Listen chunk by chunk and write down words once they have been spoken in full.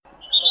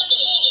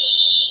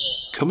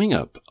Coming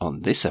up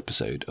on this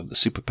episode of the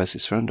Super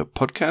Pessis Roundup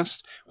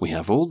podcast, we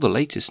have all the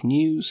latest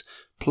news,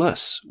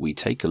 plus we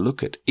take a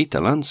look at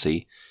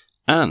Italansi,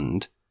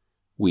 and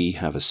we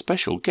have a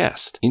special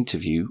guest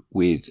interview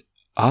with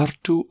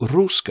Arttu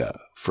Ruuska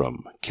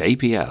from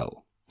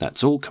KPL.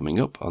 That's all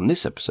coming up on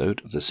this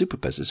episode of the Super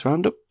Pessis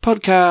Roundup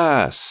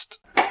podcast.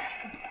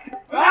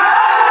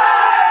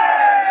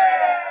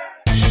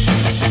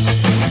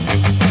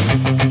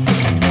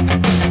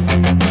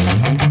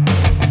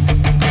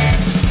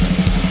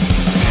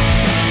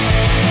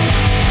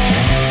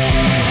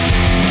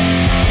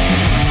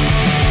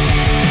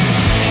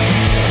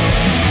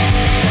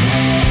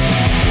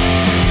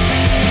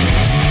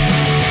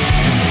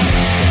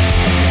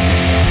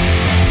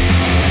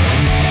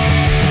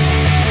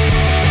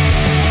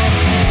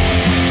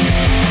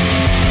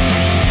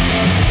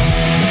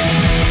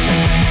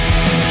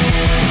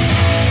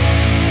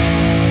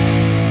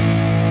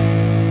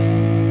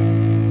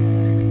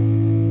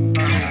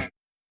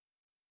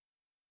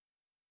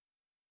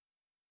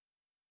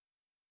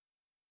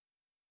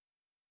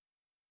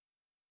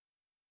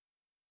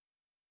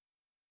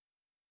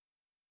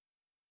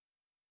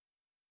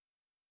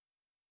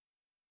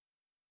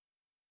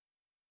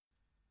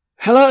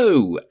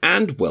 Hello,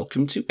 and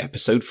welcome to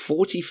episode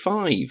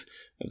 45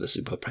 of the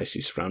Super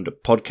Pessis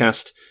Roundup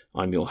podcast.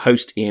 I'm your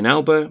host, Ian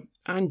Alba,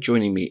 and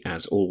joining me,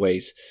 as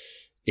always,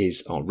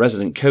 is our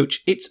resident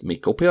coach. It's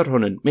Mikko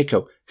Pirhonen.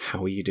 Mikko,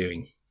 how are you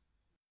doing?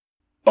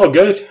 Oh,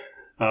 good.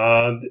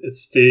 Now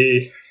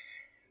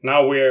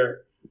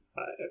we're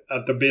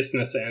at the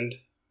business end.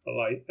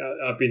 Like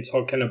I've been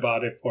talking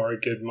about it for a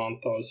good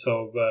month or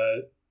so,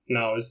 but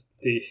now it's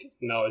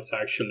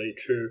actually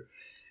true.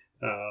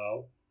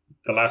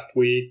 The last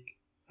week,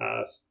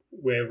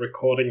 we're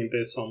recording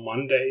this on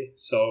Monday,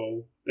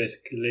 so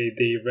basically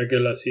the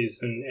regular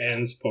season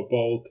ends for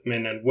both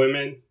men and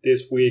women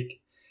this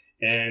week,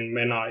 and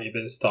men are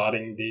even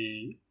starting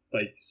the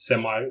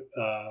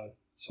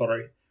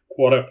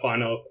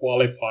quarterfinal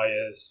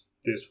qualifiers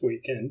this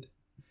weekend.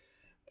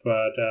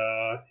 But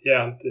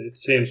it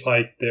seems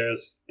like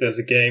there's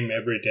a game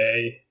every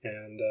day,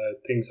 and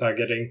things are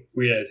getting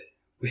weirder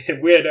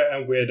and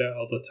weirder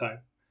all the time.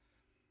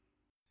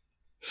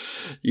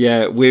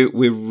 Yeah, we're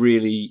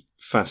really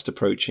fast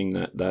approaching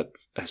that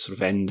sort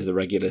of end of the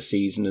regular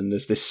season, and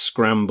there's this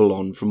scramble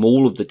on from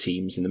all of the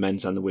teams in the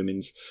men's and the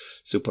women's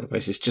Super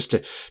Pessis just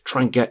to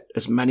try and get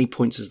as many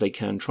points as they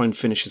can, try and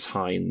finish as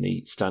high in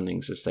the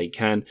standings as they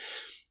can.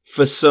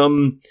 For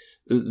some,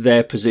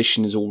 their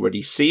position is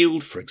already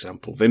sealed. For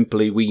example,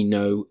 Vimpeli, we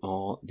know,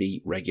 are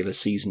the regular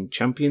season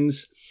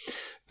champions.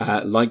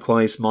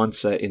 Likewise,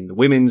 Mainz in the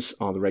women's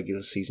are the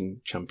regular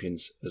season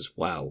champions as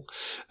well.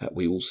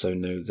 We also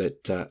know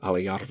that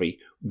Alajärvi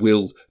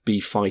will be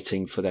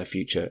fighting for their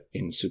future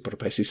in Super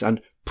Pessis,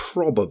 and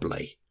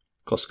probably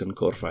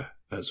Koskenkorva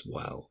as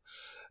well.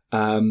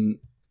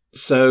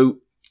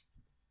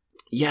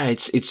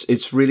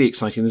 It's really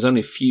exciting. There's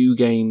only a few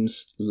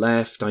games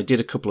left. I did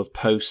a couple of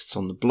posts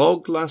on the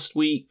blog last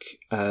week,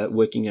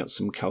 working out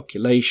some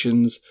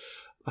calculations.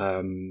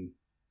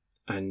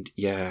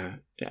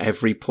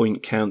 Every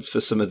point counts for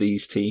some of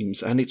these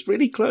teams, and it's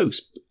really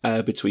close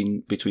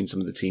between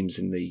some of the teams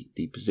in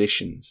the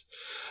positions.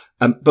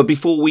 But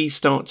before we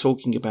start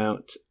talking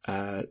about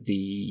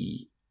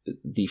the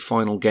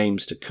final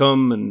games to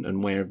come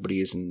and where everybody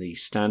is in the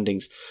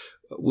standings,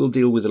 we'll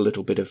deal with a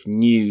little bit of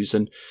news.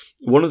 And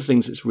one of the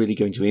things that's really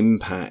going to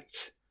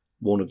impact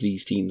one of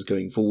these teams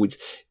going forwards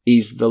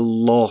is the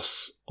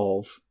loss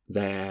of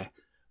their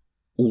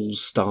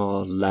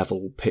all-star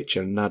level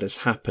pitcher, and that has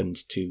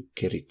happened to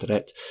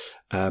Kiritteret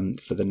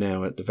for the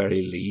now at the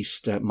very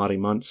least. Mari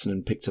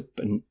Mantsinen picked up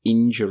an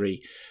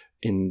injury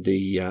in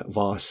the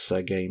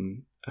Vaasa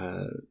game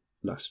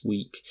last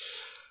week.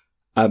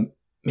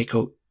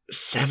 Mikko,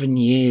 7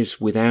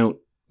 years without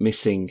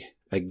missing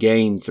a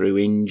game through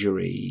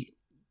injury,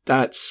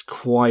 that's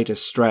quite a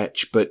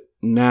stretch, but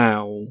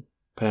now,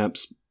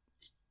 perhaps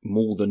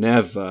more than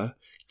ever,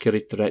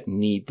 Kiritteret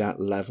need that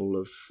level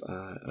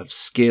of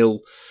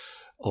skill,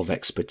 of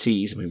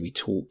expertise. I mean, we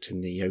talked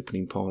in the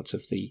opening part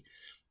of the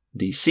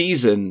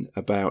season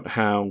about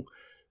how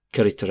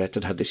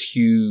Kiritteret had this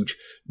huge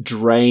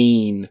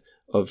drain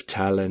of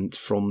talent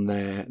from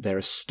their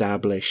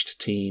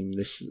established team,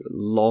 this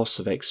loss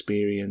of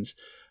experience.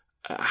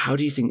 How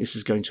do you think this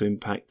is going to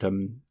impact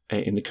them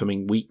in the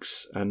coming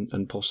weeks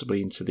and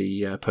possibly into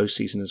the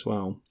postseason as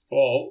well?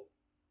 Well,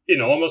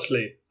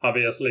 enormously,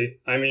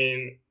 obviously. I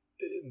mean,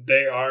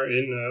 they are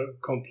in a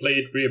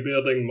complete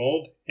rebuilding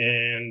mode,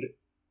 and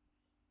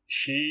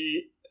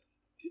she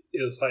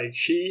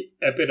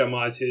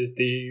epitomizes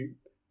the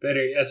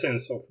very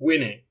essence of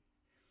winning.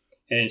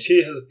 And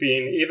she has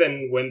been,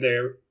 even when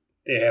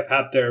they have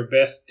had their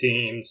best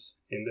teams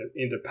in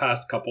the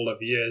past couple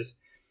of years,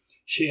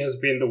 she has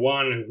been the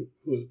one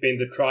who's been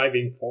the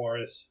driving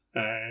force,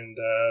 and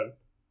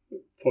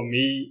for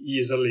me,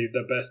 easily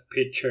the best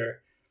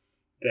pitcher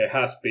there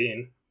has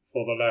been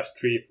for the last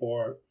 3,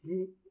 4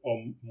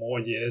 or more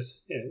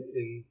years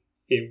in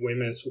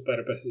women's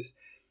Super Pessis.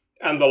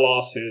 And the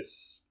loss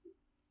it's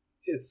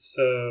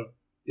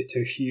it's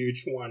a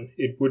huge one.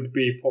 It would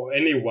be for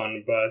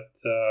anyone, but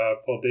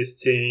for this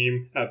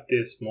team at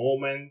this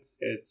moment,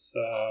 it's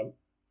a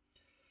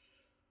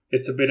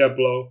bitter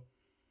blow.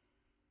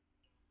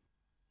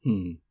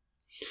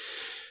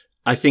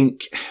 I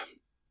think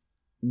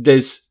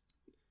there's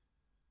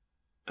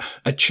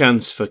a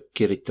chance for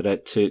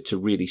Kirittere to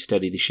really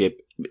steady the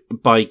ship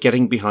by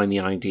getting behind the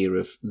idea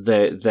of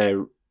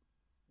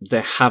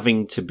they're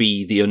having to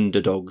be the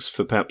underdogs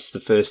for perhaps the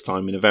first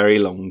time in a very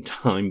long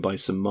time by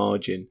some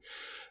margin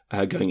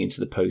going into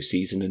the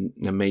postseason,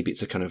 and maybe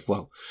it's a kind of,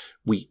 well,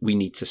 we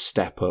need to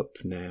step up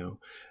now.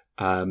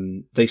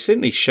 They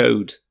certainly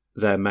showed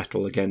their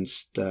mettle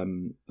against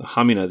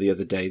Hamina the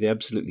other day. They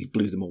absolutely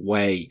blew them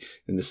away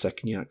in the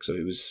second yak, so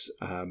it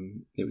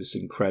was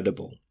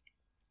incredible.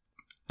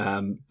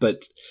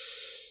 But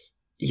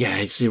yeah,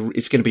 it's going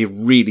to be a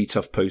really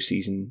tough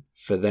postseason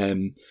for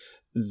them.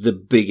 The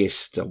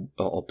biggest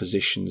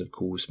oppositions, of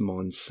course,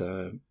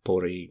 Monza,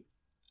 Pori.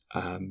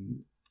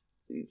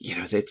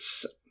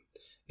 It's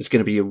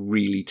going to be a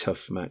really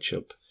tough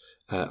matchup,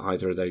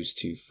 either of those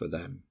two for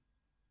them.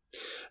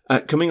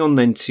 Coming on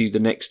then to the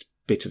next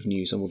bit of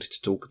news I wanted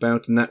to talk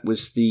about, and that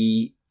was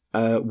the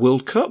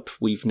World Cup.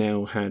 We've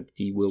now had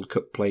the World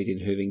Cup played in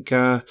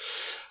Hyvinkää.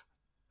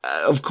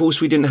 Of course,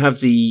 we didn't have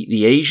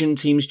the Asian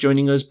teams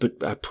joining us, but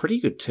a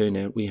pretty good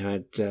turnout. We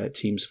had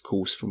teams, of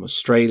course, from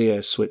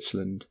Australia,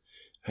 Switzerland,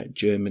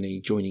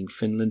 Germany joining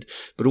Finland,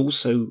 but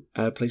also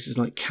places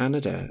like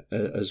Canada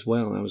as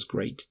well. That was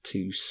great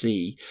to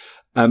see.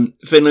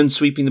 Finland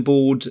sweeping the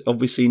board,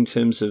 obviously, in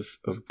terms of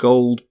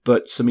gold,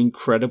 but some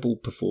incredible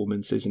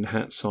performances, and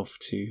hats off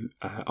to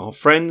our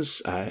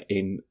friends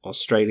in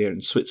Australia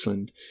and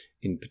Switzerland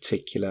in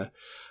particular.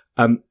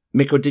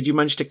 Mikko, did you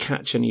manage to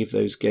catch any of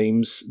those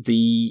games?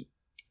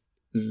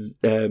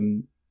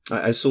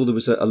 I saw there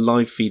was a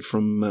live feed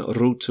from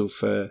Ruutu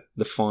for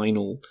the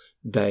final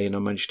day, and I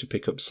managed to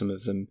pick up some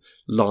of them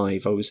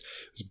live. I was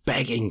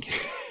begging,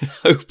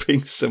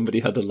 hoping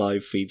somebody had a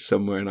live feed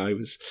somewhere, and I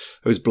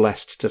was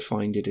blessed to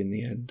find it in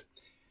the end.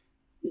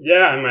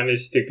 Yeah, I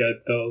managed to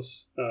get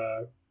those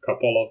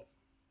couple of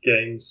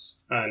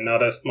games,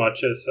 not as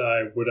much as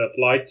I would have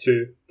liked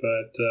to,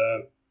 but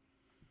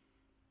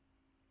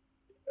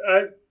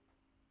I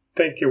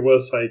think it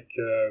was like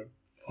a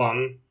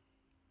fun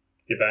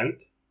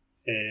event,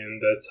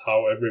 and that's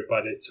how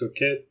everybody took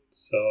it.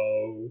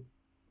 So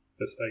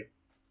it's like,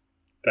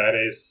 that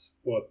is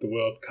what the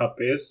World Cup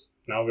is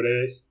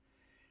nowadays.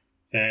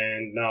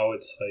 And now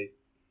it's like,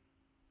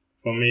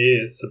 for me,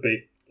 it's a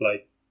big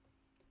like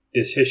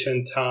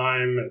decision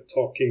time, a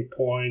talking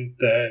point,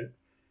 that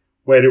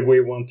where do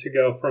we want to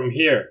go from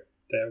here?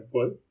 That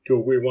what do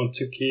we want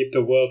to keep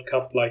the World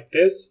Cup like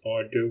this,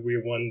 or do we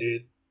want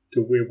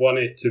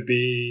it to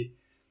be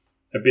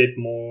a bit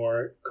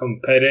more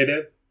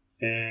competitive?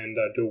 And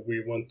do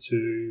we want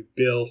to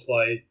build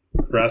like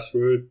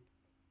grassroots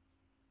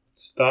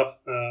stuff?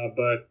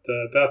 But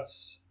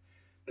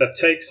that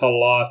takes a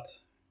lot.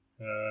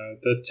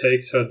 That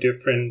takes a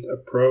different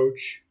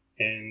approach,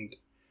 and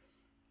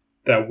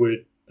that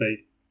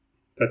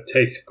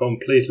takes a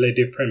completely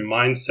different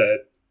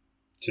mindset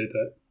to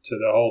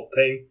the whole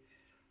thing.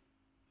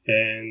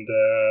 And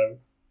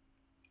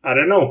I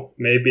don't know.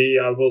 Maybe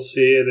I will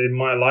see it in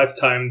my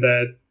lifetime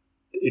that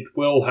it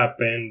will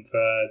happen,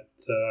 but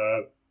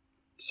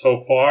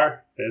so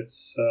far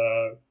it's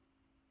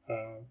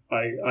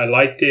I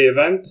like the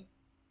event,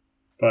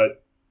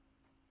 but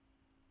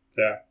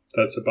yeah,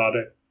 that's about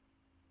it.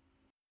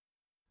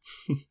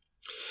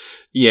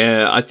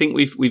 Yeah, I think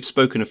we've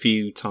spoken a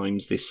few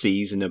times this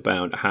season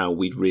about how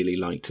we'd really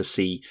like to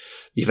see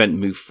the event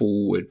move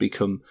forward,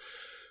 become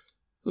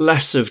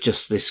less of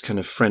just this kind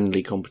of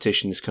friendly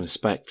competition, this kind of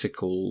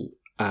spectacle,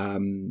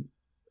 and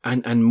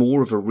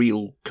more of a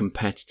real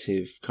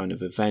competitive kind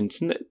of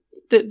event. And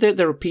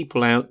there are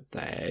people out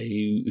there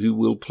who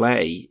will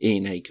play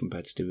in a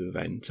competitive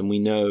event, and we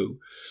know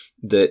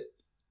that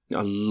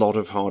a lot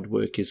of hard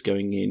work is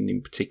going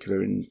in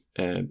particular in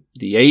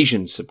the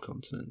Asian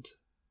subcontinent,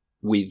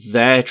 with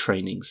their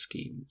training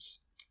schemes.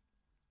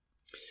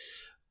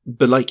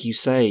 But like you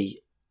say,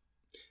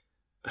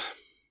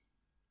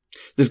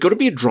 there's got to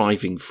be a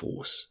driving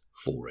force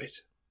for it.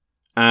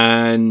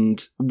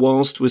 And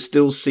whilst we're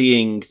still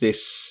seeing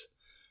this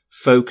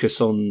focus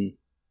on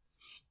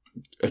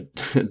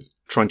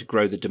trying to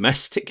grow the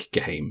domestic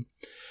game,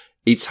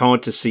 it's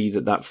hard to see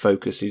that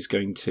focus is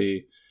going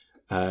to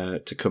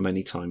come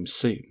anytime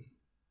soon.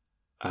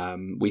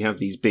 We have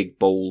these big,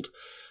 bold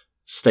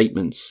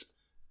statements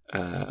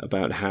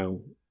about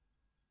how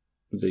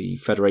the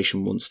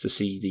Federation wants to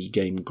see the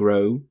game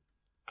grow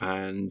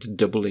and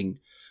doubling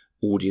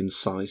audience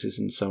sizes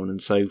and so on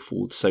and so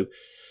forth. So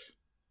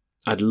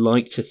I'd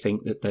like to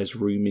think that there's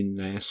room in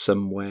there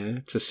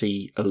somewhere to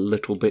see a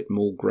little bit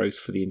more growth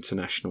for the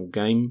international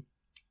game.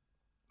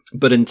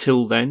 But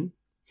until then,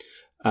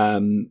 I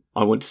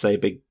want to say a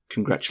big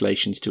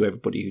congratulations to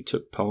everybody who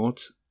took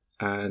part.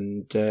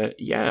 And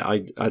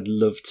I'd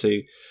love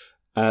to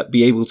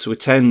be able to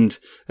attend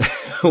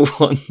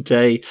one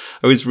day.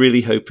 I was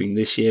really hoping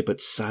this year,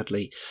 but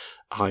sadly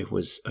I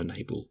was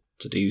unable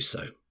to do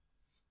so.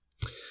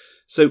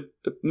 So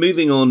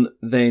moving on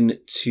then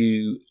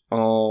to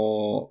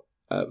our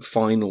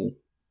final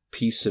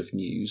piece of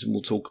news, and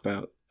we'll talk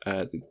about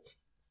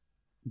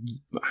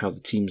how the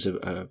teams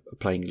are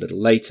playing a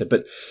little later,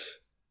 but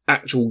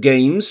actual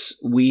games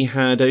we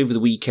had over the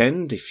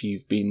weekend. If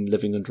you've been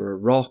living under a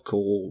rock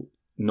or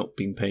not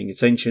been paying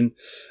attention,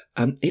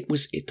 it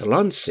was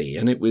Italansi,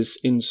 and it was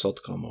in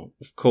Sotkamo,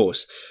 of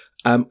course,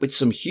 with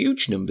some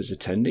huge numbers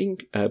attending.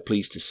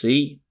 Pleased to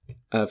see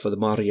for the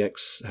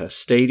Mariex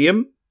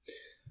Stadium.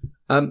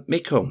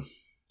 Mikko,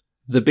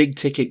 the big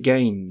ticket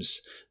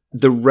games.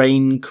 The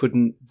rain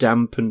couldn't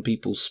dampen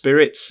people's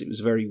spirits. It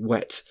was very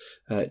wet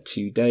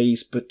 2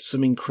 days, but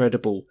some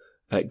incredible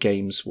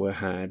games were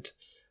had.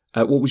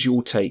 What was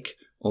your take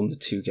on the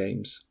two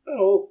games?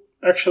 Oh,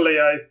 actually,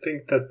 I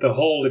think that the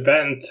whole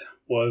event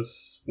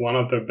was one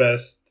of the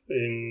best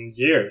in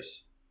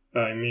years.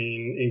 I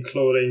mean,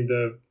 including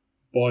the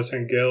boys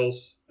and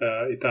girls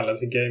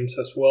Italansi games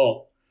as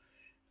well.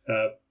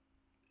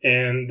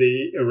 And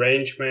the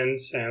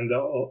arrangements and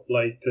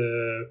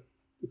the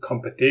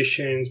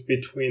competitions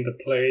between the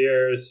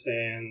players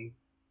and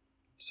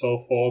so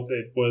forth.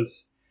 It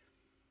was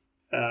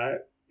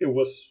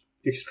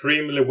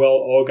extremely well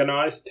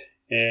organized,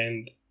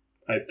 and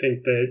I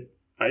think that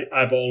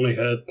I've only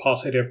heard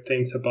positive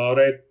things about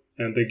it.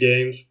 And the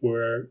games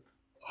were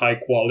high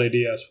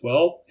quality as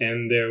well,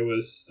 and it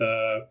was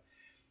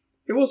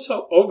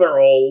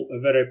overall a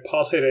very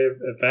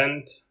positive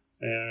event,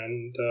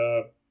 and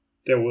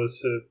there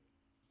was a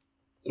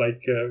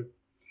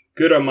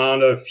good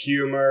amount of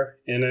humor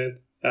in it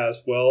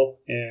as well,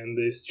 and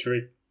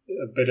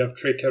a bit of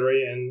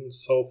trickery and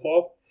so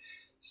forth.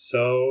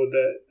 So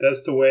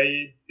that's the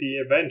way the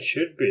event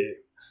should be.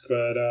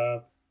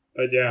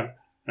 But yeah,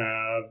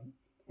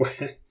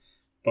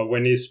 but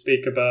when you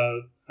speak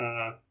about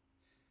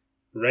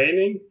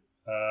raining,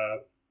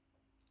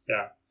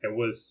 it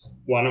was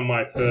one of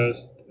my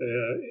first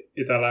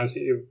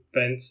Italansi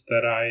events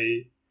that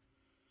I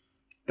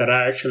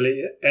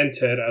actually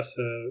entered as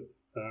a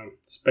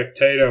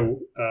spectator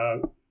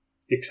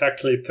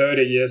exactly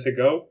 30 years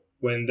ago,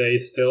 when they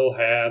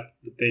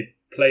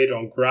played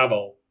on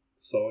gravel,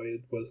 so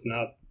it was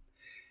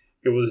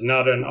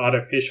not an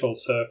artificial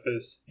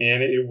surface,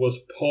 and it was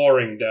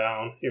pouring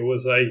down. It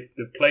was like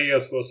the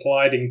players were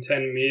sliding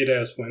 10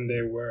 meters when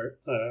they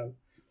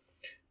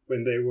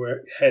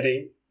were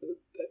heading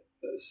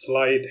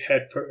slide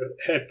head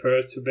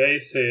first to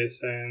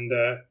bases, and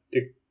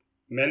the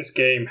men's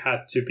game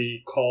had to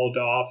be called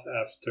off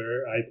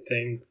after, I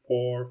think,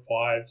 4,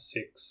 5,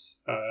 6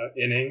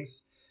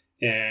 innings.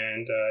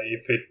 And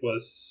if it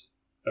was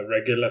a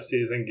regular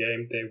season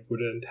game, they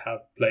wouldn't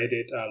have played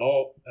it at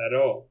all.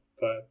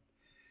 But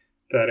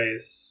that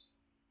is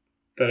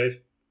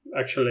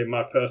actually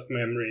my first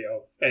memory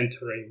of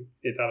entering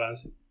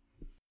Italansi.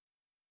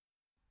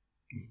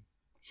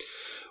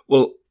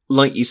 Well,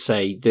 like you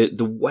say,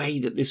 the way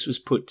that this was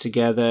put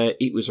together,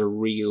 it was a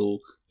real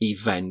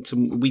event.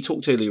 And we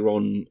talked earlier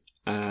on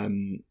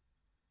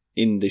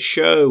in the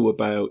show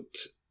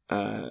about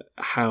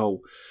how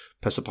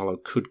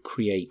Pesapalo could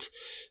create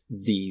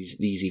these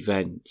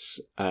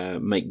events,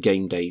 make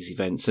game days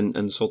events, and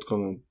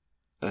Sotkamo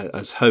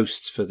as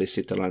hosts for this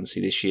Italansi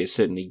this year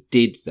certainly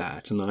did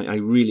that. And I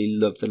really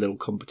love the little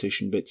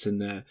competition bits in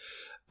there.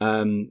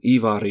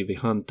 Ivari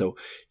Vihanto,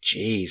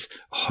 geez,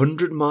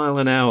 100 mile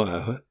an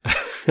hour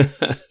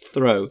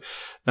throw.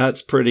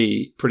 That's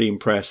pretty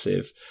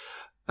impressive.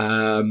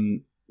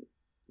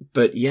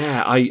 But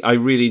yeah, I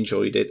really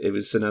enjoyed it. It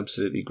was an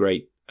absolutely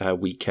great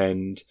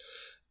weekend,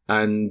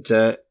 and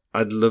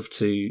I'd love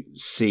to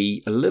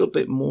see a little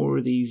bit more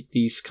of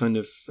these kind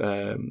of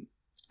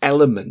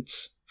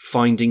elements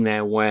finding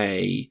their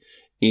way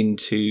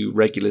into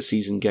regular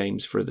season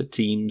games for the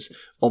teams.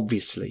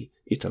 Obviously,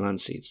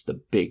 Italansi, it's the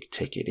big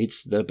ticket,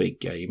 it's the big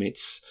game,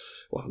 it's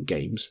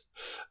games,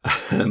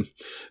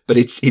 but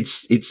it's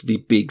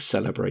the big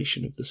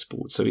celebration of the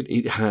sport. So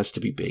it has to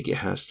be big, it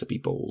has to be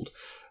bold.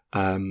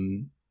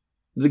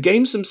 The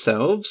games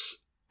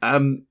themselves,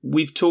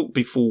 we've talked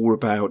before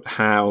about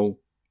how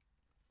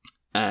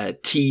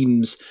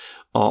teams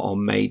are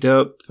made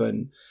up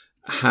and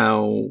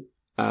how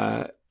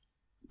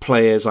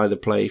players either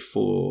play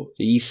for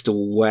East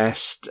or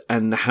West,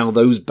 and how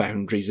those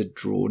boundaries are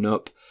drawn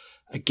up.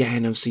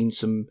 Again, I've seen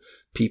some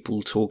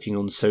people talking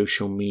on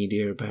social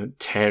media about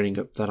tearing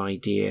up that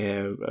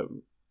idea,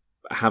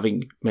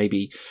 having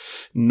maybe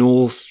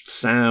North,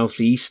 South,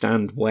 East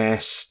and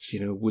West.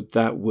 Would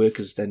that work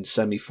as then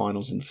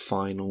semi-finals and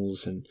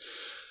finals? And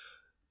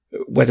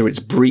whether it's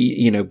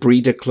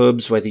breeder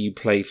clubs, whether you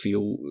play for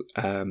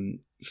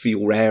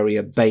your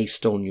area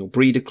based on your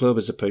breeder club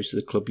as opposed to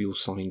the club you're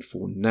signed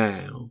for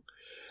now.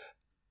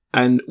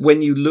 And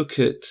when you look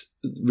at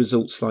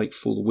results like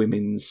for the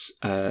women's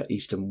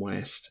East and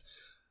West,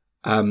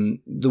 the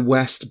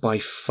West by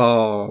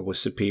far was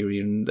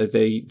superior. And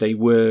they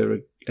were,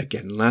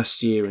 again,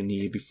 last year and the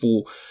year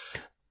before,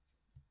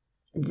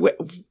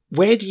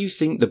 where do you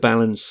think the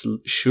balance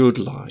should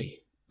lie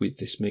with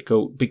this,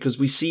 Mikko? Because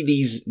we see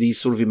these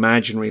sort of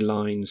imaginary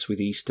lines with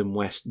East and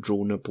West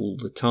drawn up all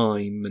the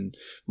time, and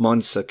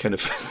Monza kind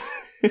of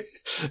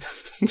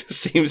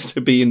seems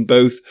to be in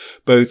both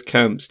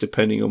camps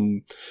depending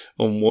on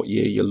what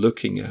year you're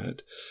looking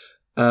at.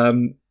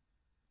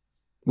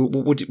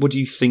 What do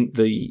you think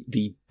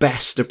the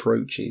best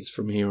approach is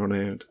from here on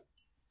out?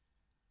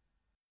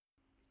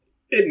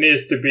 It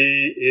needs to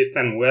be East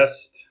and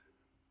West.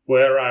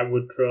 Where I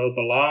would draw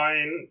the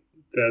line,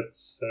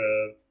 that's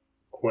a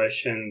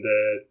question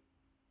that,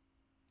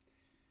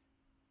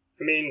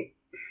 I mean,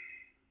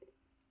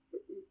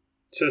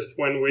 just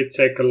when we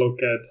take a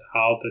look at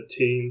how the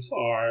teams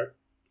are,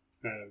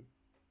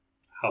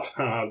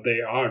 how they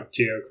are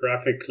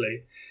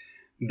geographically,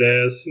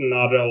 there's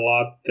not a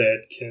lot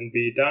that can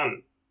be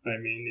done. I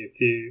mean, if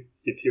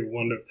you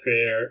want a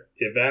fair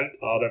event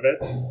out of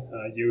it,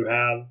 you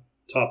have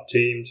top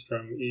teams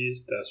from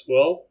East as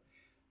well.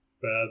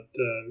 But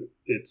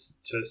it's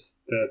just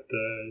that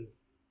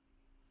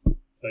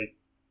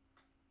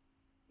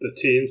the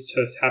teams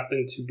just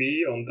happen to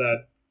be on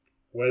that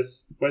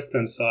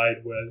western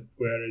side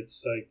where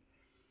it's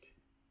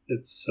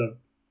a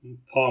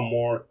far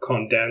more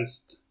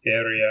condensed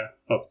area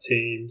of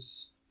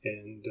teams,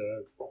 and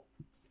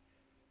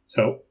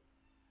so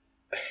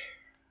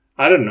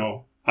I don't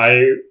know.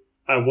 I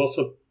was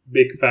a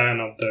big fan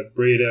of the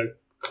breeder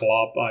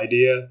club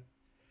idea,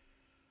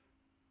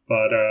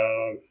 but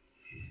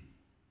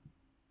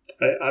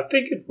I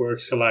think it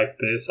works like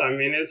this. I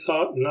mean, it's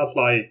not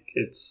like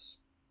it's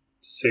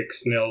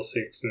 6-0,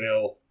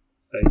 6-0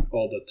 like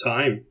all the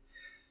time.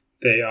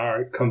 They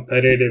are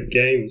competitive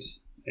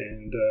games,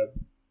 and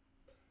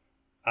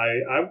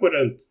I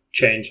wouldn't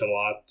change a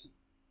lot.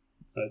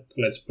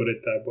 Let's put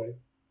it that way.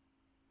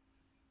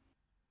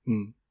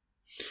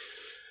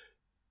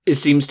 It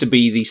seems to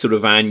be the sort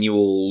of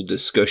annual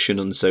discussion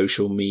on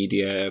social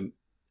media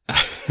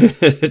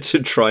to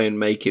try and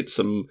make it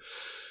some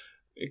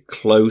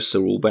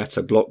closer or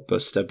better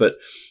blockbuster. But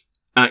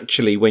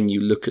actually, when you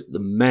look at the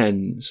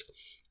men's,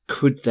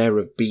 could there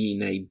have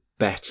been a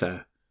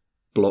better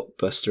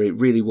blockbuster? It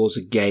really was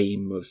a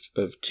game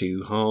of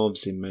two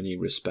halves in many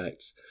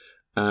respects.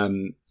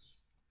 In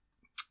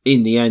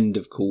the end,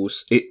 of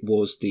course, it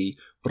was the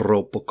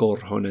Ropo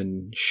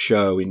Korhonen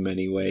show in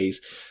many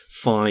ways.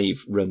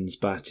 5 runs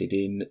batted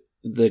in.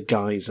 The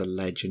guy's a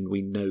legend.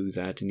 We know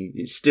that. And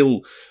he's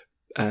still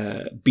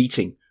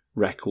beating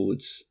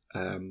records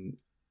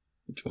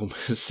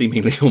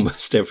seemingly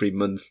almost every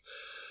month.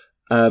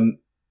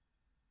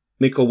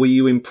 Mikko, were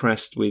you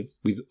impressed with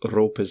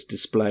Ropa's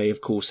display,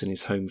 of course, in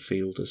his home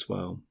field as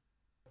well?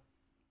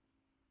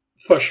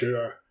 For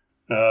sure.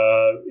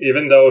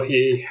 Even though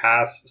he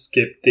has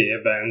skipped the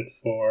event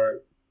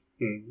for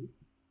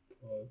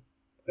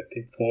I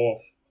think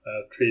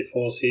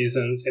 3-4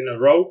 seasons in a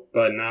row,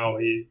 but now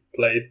he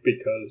played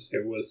because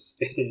it was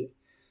in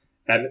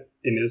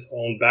his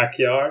own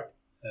backyard,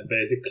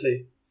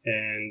 basically,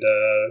 and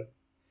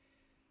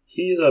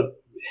he's a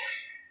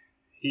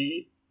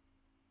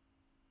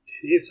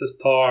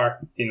star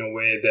in a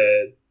way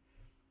that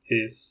he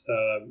is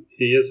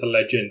a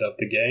legend of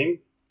the game.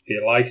 He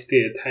likes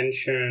the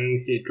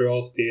attention. He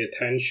draws the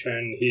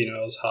attention. He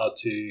knows how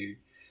to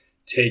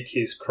take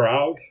his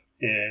crowd,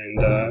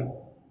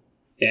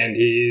 and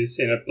he's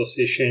in a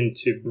position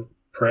to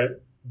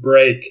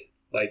break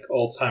like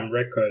all-time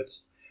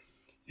records.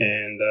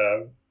 And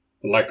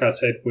like I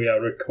said, we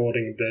are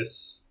recording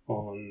this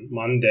on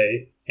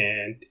Monday,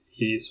 and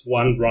he's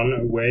 1 run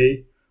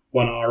away,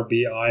 1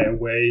 RBI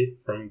away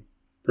from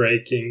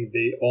breaking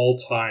the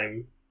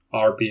all-time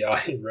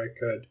RBI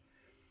record.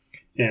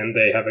 And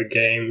they have a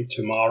game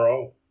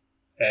tomorrow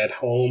at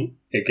home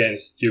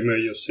against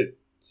Jumöjusit.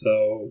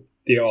 So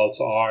the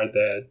odds are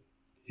that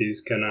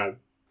he's gonna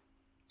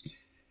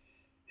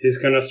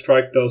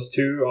strike those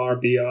 2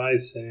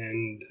 RBIs,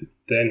 and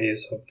then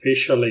he's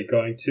officially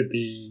going to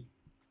be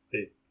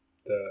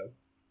the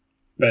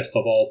best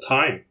of all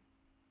time,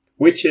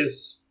 which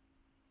is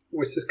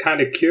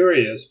kind of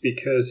curious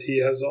because he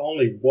has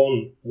only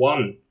won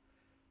 1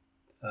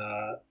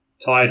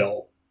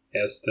 title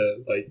as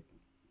the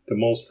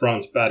most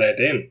runs batted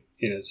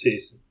in a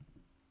season.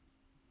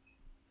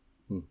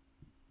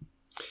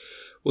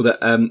 Well,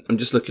 I'm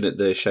just looking at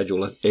the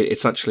schedule.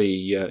 It's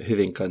actually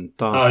Hyvinkään and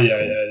Taho. Oh,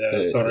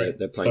 yeah. Sorry.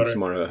 They're playing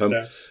tomorrow at home.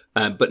 Yeah.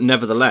 But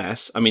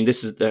nevertheless, I mean,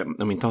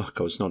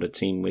 Taho is not a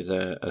team with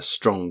a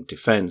strong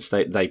defence.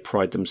 They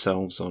pride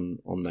themselves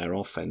on their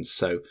offence.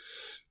 So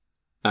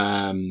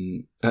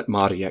at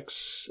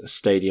Marjak's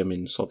stadium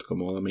in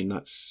Sotkamo, I mean,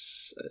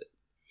 that's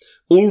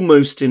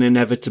almost an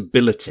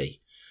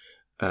inevitability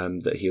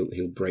that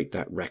he'll break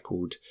that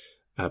record,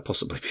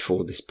 possibly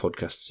before this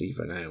podcast's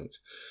even out.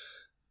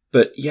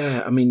 But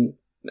yeah, I mean,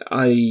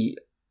 I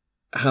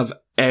have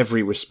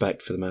every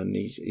respect for the man.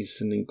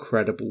 He's an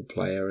incredible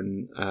player,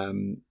 and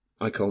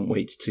I can't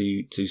wait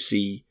to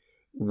see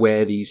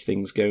where these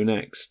things go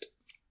next.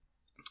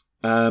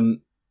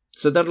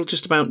 So that'll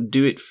just about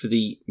do it for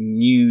the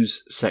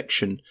news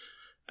section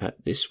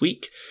This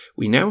week,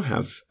 we now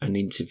have an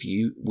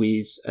interview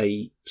with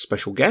a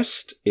special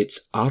guest. It's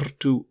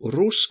Arttu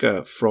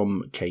Ruuska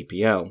from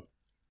KPL.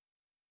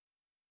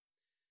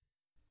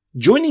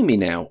 Joining me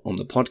now on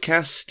the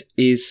podcast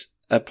is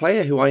a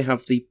player who I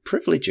have the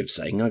privilege of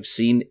saying I've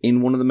seen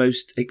in one of the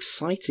most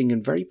exciting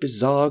and very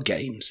bizarre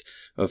games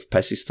of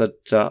PES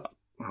that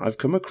I've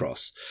come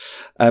across.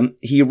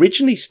 He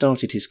originally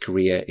started his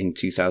career in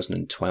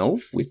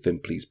 2012 with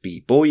Vimply's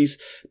B-Boys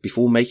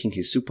before making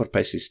his Super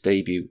PES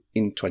debut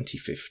in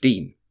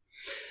 2015.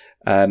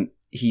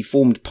 He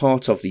formed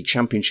part of the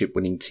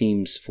championship-winning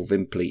teams for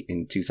Vimply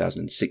in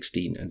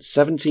 2016 and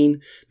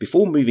 17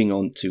 before moving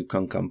on to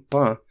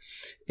Kankampa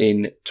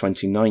in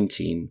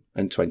 2019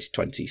 and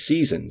 2020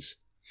 seasons.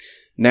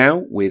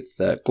 Now, with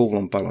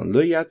Kopla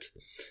Palanlujat,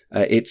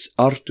 it's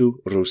Arttu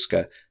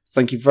Ruuska.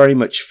 Thank you very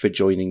much for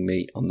joining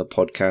me on the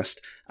podcast,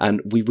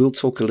 and we will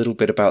talk a little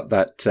bit about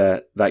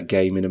that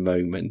game in a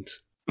moment.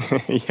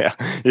 Yeah.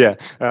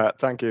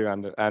 Thank you,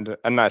 and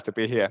nice to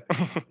be here.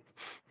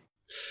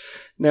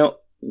 Now,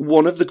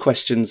 one of the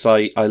questions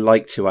I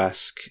like to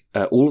ask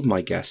all of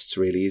my guests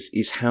really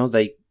is how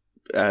they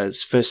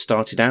first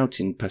started out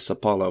in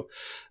Pesapallo.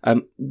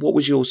 What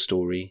was your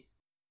story?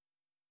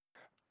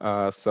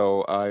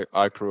 So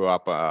I grew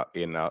up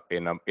in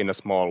a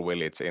small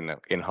village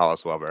in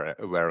Halsua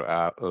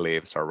where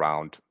lives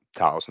around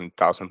thousand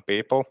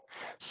people.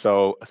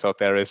 So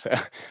there is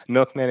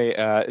not many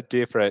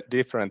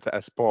different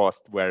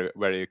sports where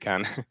you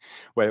can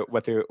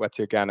what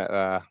you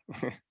can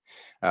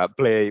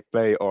play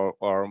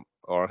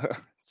or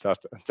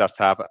just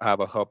have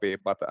a hobby.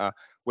 But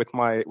with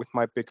my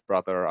big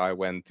brother, I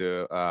went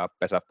to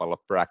Pesapallo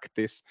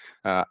practice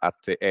at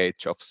the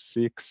age of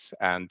 6,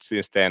 and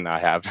since then I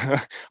have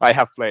I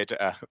have played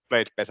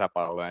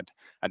Pesapallo,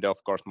 and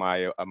of course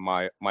my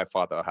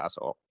father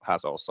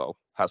has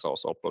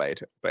also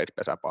played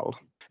Pesapallo.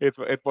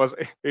 It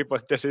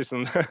was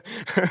decision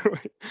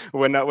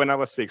when I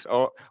was 6.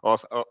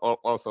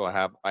 Also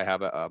I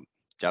have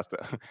just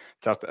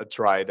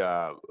tried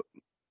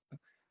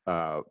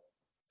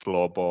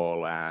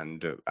floorball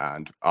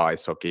and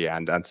ice hockey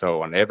and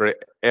so on,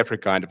 every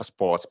kind of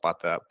sports, but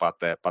the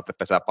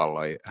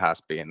Pesapallo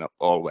has been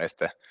always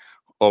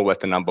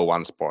the number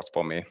one sport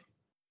for me.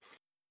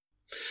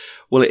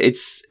 Well,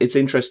 it's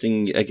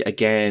interesting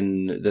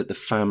again that the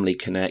family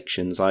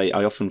connections. I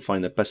often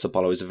find that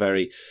Pesapallo is a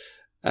very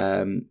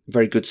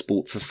very good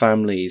sport for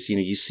families. You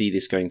know, you see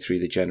this going through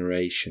the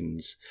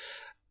generations.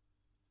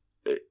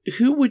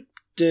 Who would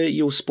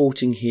your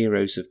sporting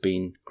heroes have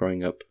been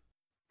growing up?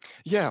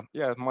 Yeah,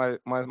 my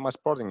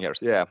sporting years.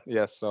 Yeah.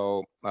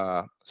 So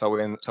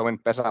in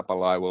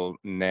Pesapallo, I will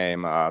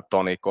name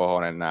Toni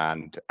Kohonen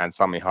and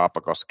Sami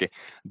Haapakoski.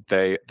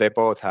 They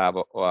both have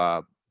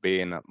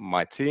been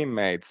my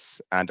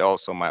teammates and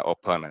also my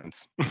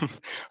opponents,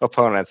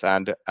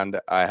 and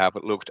I have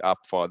looked up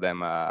for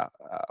them at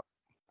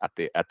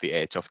the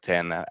age of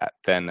 10,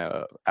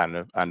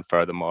 and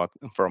furthermore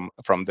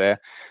from there,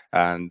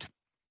 and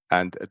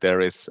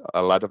there is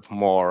a lot of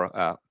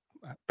more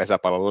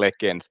Pesapallo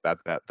legends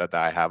that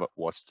I have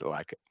watched,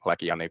 like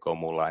Jani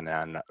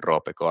Komulainen and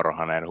Roope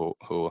Korhonen,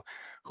 who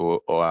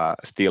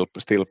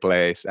still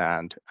plays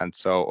and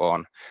so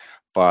on.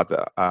 But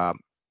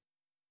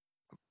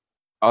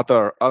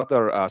other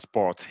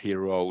sports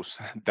heroes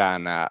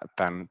than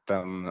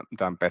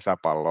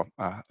Pesapallo.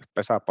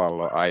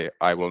 Pesapallo,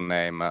 I will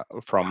name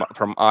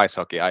from ice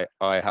hockey. I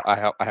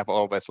have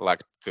always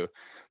liked to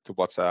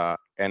watch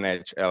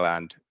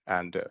NHL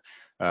and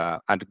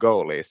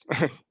goalies.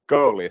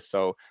 goalies.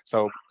 So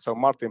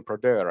Martin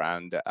Brodeur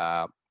and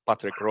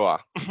Patrick Roy.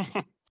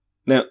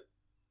 Now,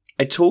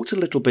 I talked a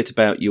little bit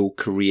about your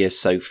career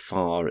so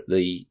far at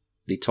the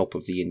top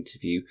of the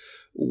interview.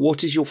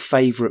 What is your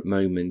favourite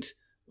moment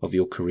of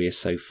your career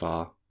so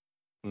far?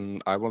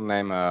 I will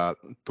name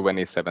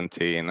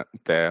 2017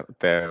 the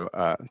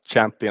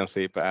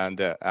championship,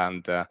 and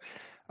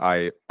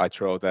I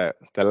throw the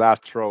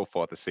last throw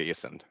for the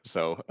season.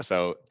 So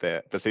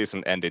the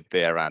season ended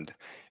there, and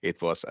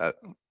it was that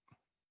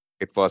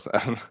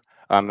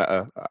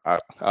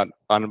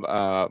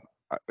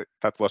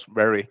was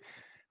very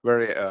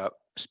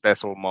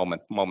special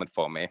moment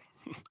for me,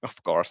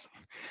 of course,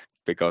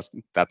 because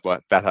that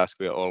has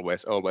been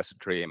always a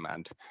dream,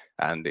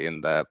 and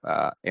in the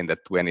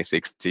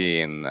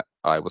 2016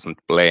 I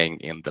wasn't playing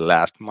in the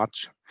last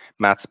match,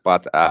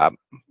 but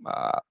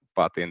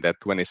in the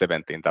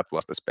 2017 that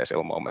was the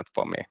special moment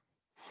for me.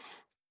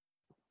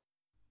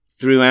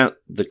 Throughout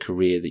the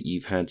career that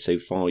you've had so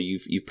far,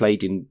 you've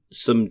played in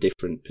some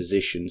different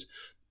positions.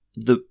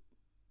 The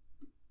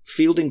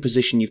fielding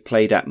position you've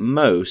played at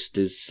most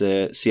is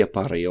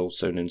siapari,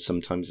 also known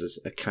sometimes as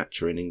a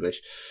catcher in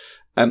English.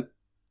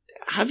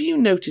 Have you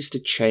noticed a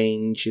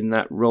change in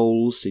that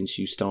role since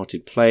you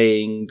started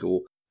playing?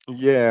 Or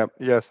yes,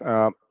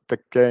 the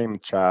game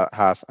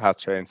has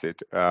changed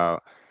it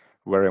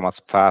very much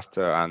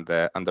faster, and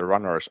the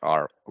runners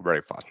are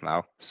very fast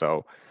now.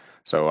 So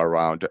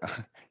around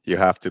you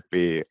have to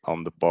be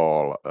on the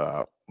ball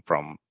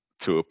from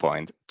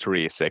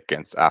 2.3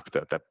 seconds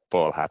after the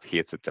ball have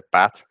hit the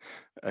bat.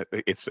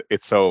 It's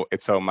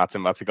so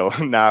mathematical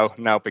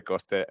now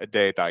because the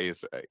data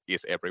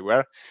is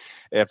everywhere.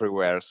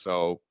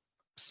 So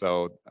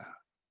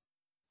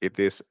it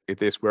is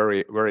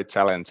very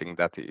challenging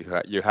that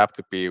you have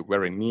to be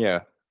very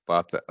near,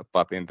 but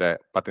in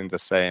the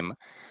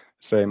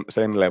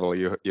same level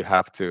you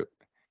have to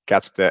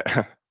catch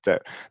the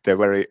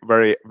the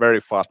very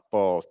fast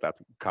balls that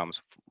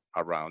comes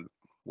around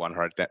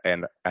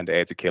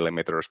 180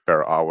 kilometers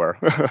per hour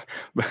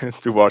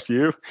towards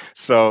you.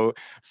 So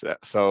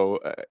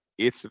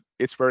it's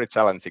very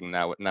challenging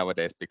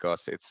nowadays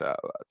because it's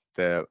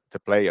the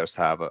players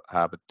have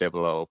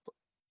developed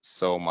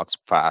so much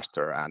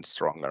faster and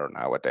stronger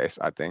nowadays.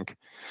 I think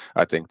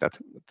that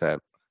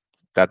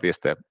is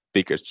the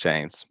biggest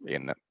change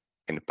in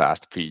the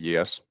past few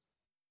years.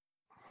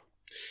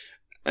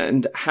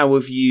 And how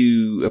have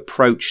you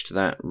approached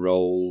that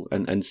role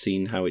and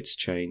seen how it's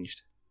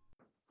changed?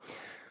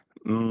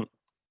 I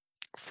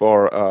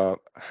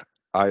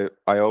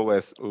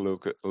always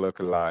look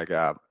like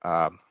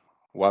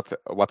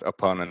what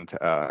opponent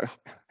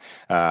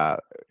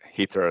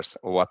hitters,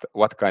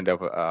 what kind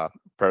of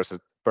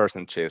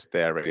percentages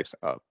there is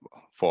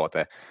for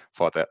the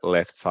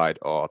left side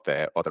or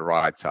the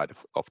right side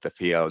of the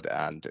field,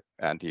 and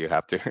you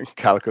have to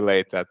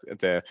calculate that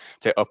the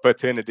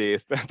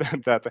opportunities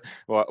that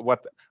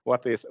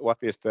what is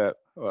the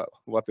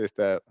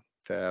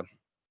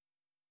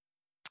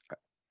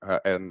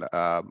and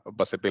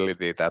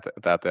possibility that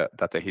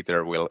the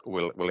hitter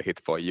will hit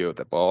for you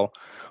the ball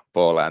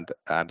and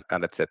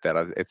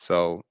etc. It's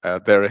so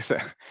there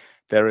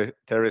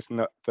is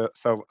no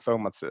so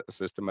much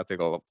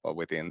systematical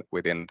within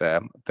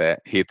the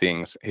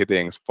hittings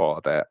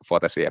for the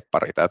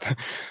sieppari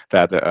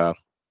that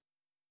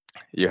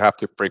you have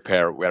to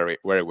prepare very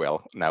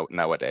well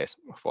nowadays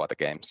for the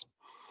games.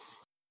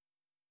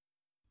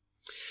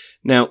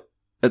 Now,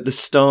 at the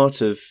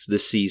start of the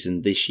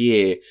season this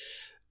year,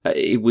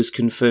 it was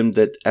confirmed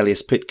that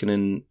Elias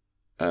Pitkänen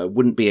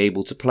wouldn't be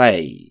able to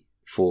play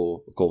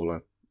for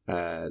Kopla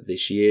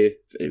this year.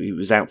 He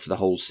was out for the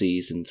whole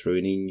season through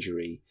an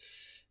injury.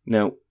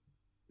 Now,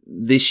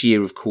 this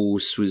year, of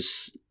course,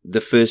 was the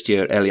first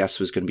year Elias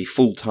was going to be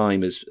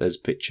full-time as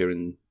pitcher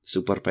in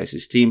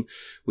Superpes's team,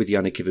 with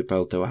Janne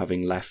Kivipelto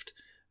having left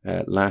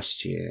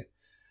last year.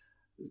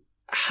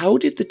 How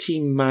did the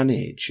team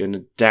manage and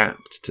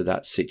adapt to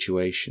that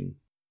situation?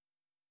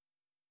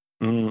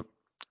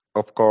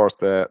 Of course,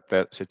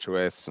 the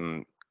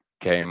situation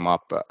came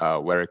up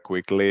very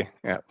quickly,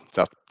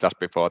 just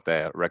before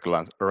the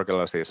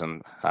regular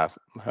season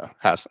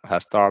has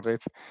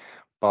started.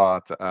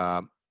 But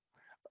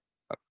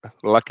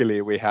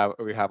luckily, we have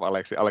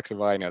Aleksi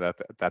Vainio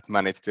that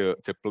managed to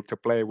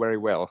play very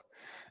well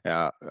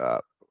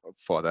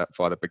for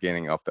the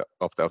beginning of the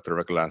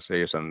regular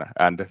season,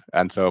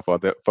 and so for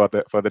the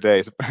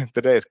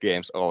days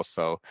games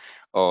also.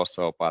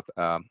 But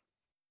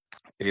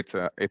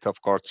it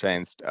of course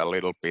changed a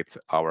little bit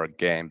our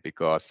game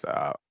because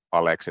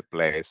Aleksi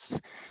plays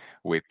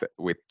with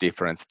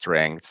different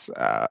strengths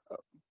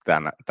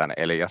than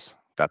Elias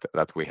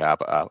that we have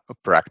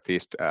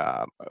practiced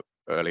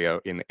earlier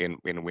in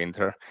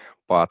winter.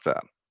 But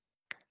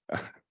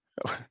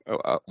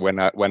when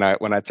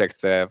I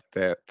checked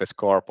the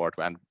scoreboard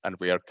and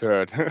we are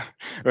third,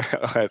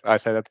 I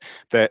said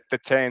that the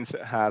change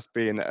has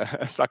been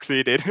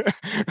succeeded,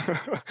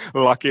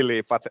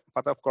 luckily. But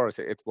of course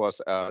it was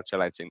a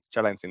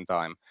challenging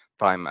time,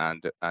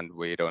 and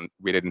we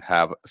didn't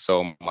have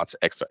so much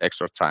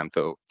extra time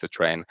to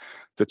train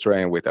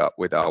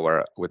with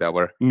our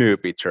new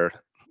pitcher.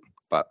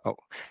 But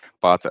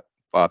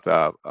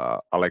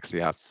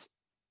Alexi has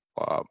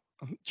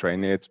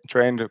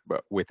trained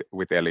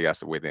with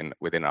Elias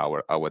within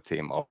our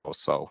team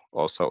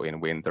also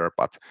in winter,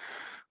 but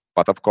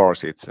of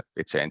course it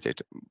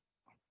changed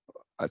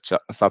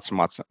such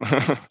much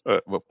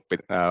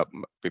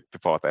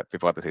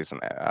before the season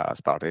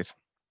started.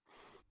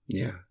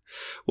 Yeah,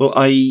 well,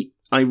 I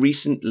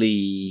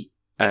recently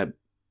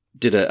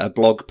did a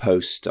blog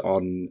post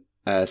on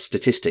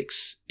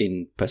statistics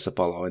in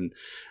Pesäpallo,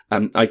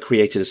 and I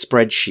created a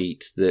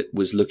spreadsheet that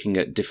was looking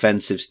at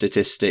defensive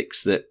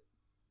statistics that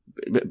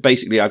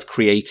basically I've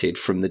created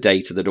from the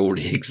data that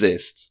already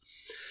exists.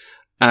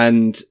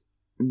 And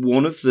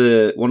one of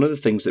the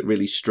things that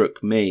really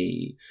struck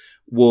me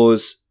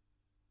was,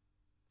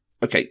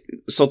 okay,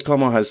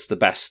 Sotkamo has the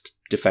best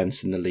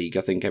defense in the league.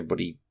 I think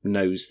everybody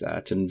knows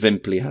that. And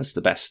Vimpeli has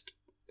the best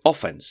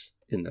offense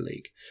in the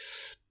league.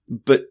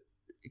 But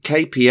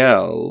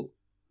KPL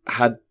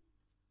had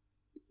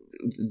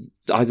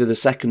either the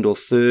second or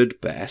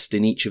third best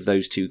in each of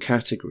those two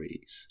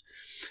categories.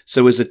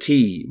 So as a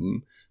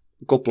team,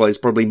 Kopla is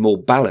probably more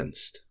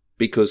balanced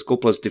because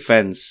Kopla's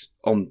defense,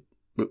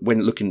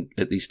 when looking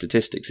at these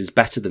statistics, is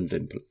better than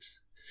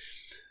Vimpeli's.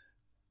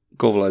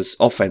 Kopla's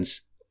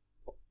offense,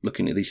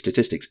 looking at these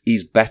statistics,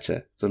 is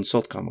better than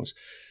Sotkamo's.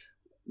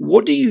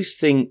 What do you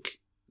think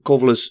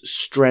Kopla's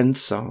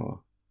strengths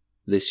are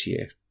this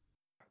year?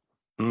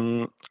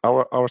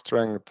 Our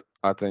strength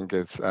I think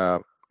it's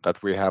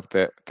that we have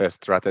the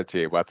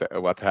strategy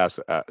what has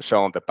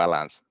shown the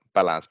balance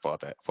for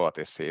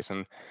this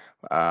season,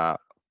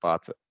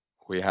 but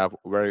we have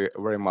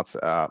very much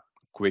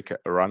quick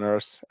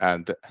runners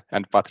and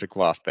Patrick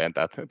Vasten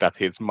that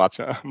hits much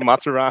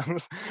much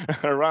runs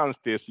runs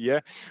this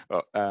year.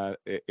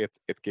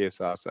 It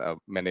gives us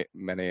many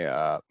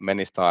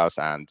styles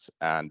and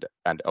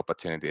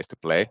opportunities to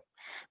play,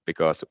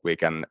 because we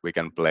can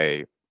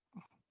play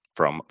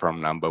from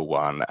number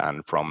 1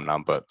 and from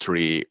number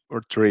 3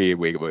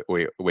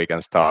 we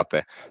can start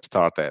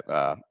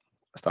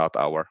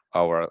our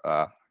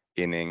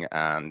inning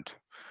and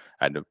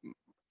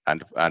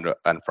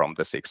from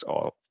the 6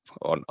 or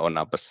on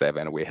number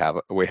 7 we have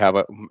a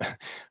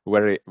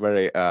very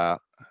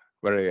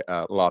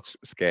large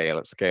scale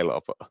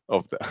of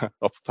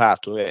of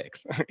fast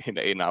legs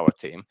in our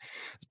team.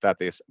 That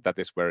is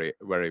very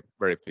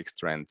big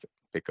strength,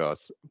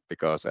 because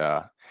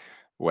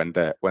when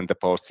the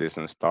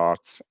postseason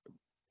starts,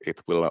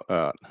 it will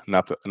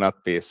not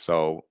be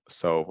so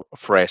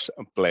fresh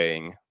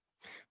playing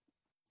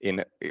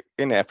in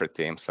every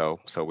team. So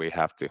we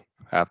have to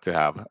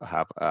have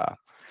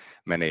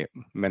many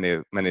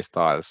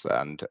styles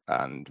and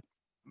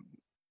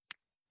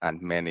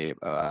many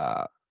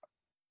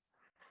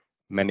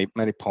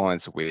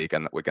points we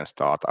can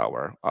start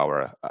our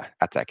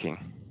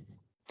attacking.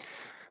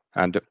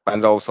 And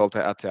also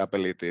the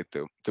ability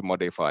to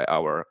modify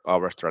our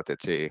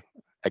strategy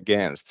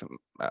against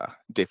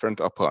different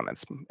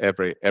opponents.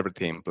 Every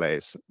team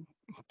plays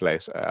their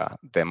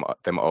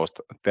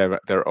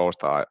own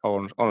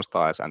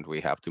styles, and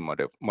we have to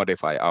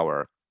modify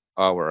our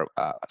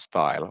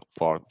style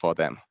for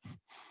them.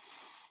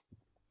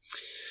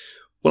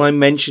 Well, I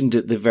mentioned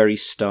at the very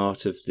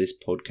start of this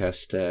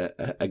podcast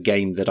a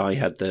game that I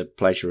had the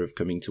pleasure of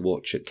coming to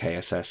watch at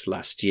KSS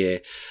last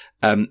year.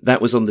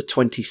 That was on the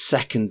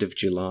 22nd of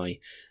July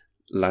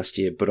last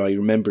year, but I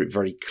remember it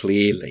very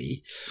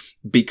clearly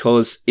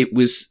because it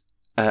was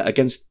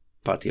against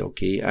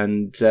Patioki,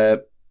 and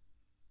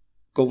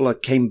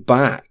Kopla came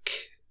back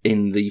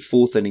in the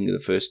 4th inning of the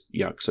first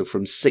Jakso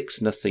from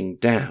 6-0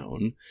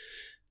 down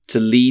to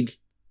lead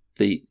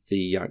the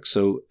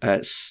Jakso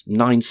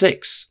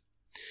 9-6.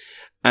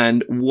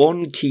 And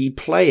one key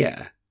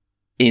player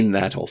in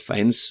that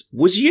offense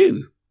was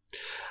you.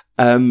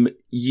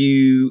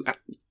 You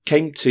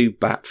came to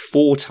bat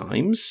 4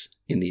 times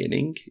in the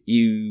inning.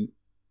 You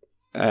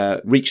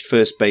reached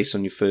first base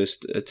on your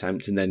first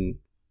attempt and then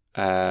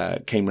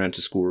came round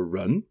to score a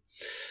run.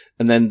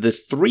 And then the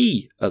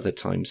 3 other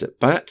times at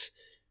bat,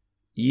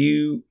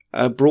 you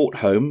brought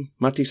home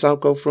Matti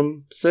Salko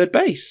from third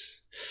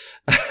base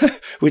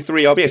with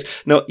 3 RBIs.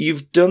 Now,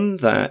 you've done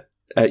that.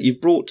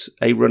 You've brought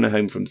a runner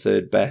home from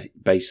third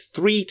base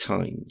 3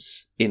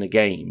 times in a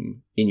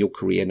game in your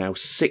career, now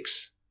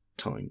 6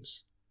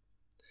 times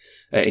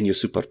in your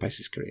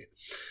Superpaisis career.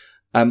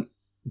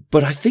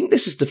 But I think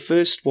this is the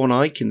first one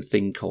I can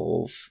think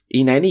of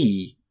in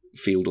any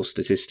field or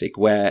statistic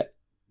where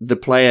the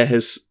player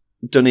has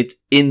done it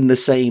in the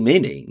same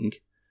inning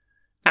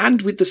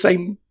and with the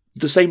same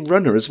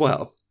runner as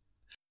well.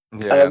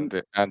 Yeah,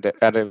 and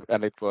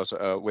it was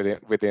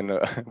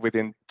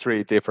within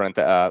 3 different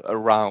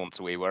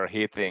rounds we were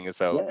hitting,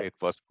 so it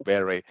was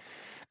very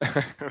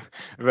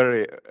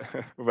very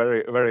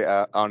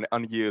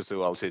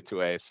unusual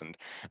situation.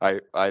 I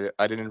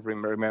didn't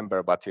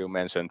remember, but you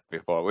mentioned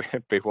before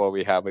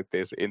we have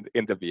this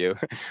interview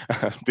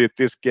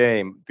this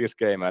game,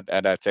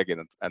 and I checked it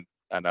and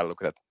I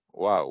looked at,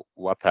 wow,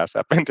 what has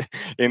happened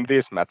in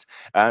this match,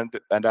 and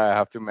I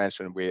have to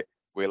mention we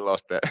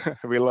lost the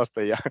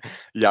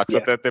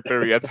Jakso the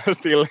period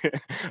still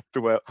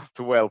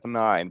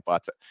 12-9,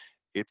 but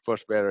it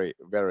was very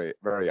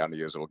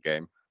unusual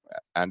game,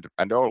 and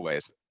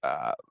always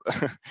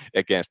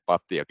against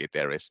Patioki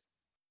there is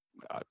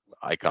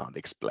I can't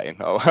explain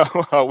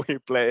how we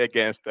play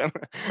against them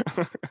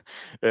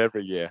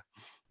every year.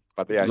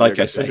 But yeah, like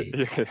I say,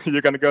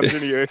 you can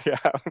continue if you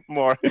have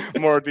more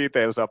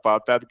details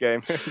about that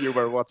game you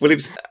were watching. Well,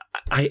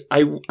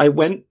 I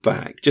went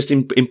back just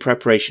in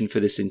preparation for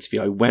this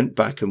interview. I went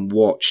back and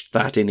watched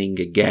that inning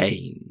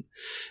again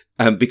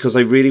because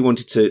I really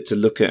wanted to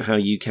look at how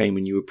you came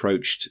when you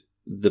approached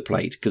the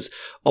plate. Because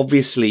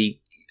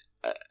obviously,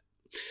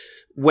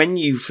 when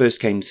you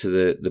first came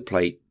to the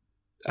plate,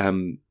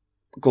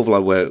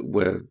 Kopla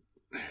were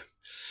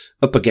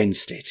up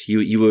against it.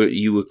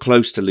 You were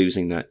close to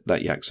losing that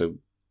Jakso,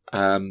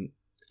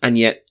 and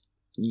yet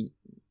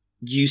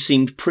you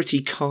seemed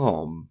pretty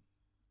calm.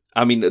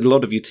 I mean, a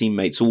lot of your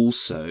teammates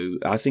also,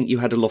 I think you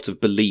had a lot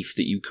of belief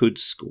that you could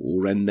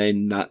score, and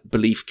then that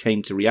belief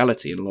came to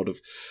reality, and a lot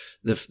of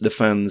the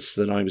fans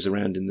that I was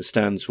around in the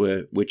stands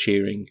were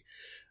cheering.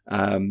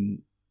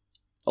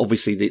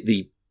 Obviously,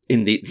 the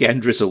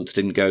end result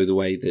didn't go the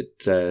way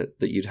that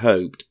you'd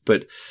hoped,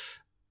 but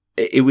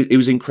it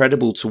was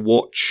incredible to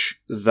watch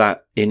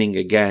that inning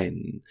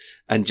again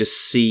and just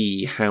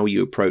see how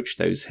you approached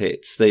those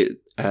hits. The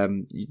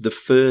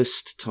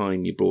first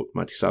time you brought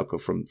Matti Salko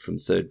from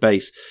third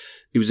base,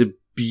 it was a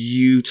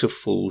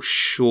beautiful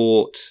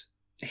short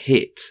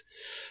hit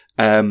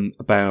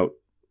about,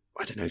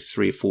 I don't know,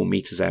 3 or 4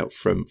 meters out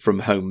from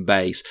home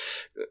base.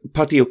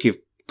 Patioki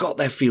got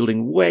their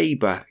fielding way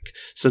back,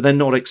 so they're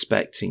not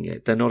expecting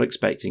it. They're not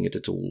expecting it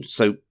at all.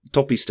 So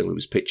Topi still, who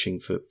was pitching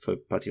for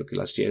Patioki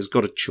last year, has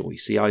got a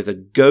choice. He either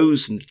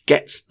goes and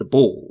gets the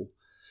ball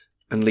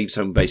and leaves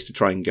home base to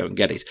try and go and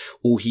get it,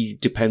 or he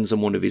depends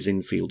on one of his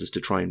infielders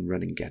to try and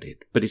run and get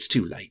it. But it's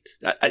too late.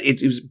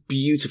 It was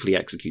beautifully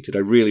executed. I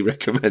really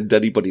recommend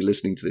anybody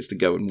listening to this to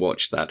go and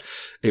watch that.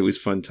 It was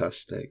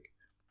fantastic.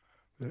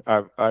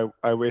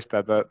 I wish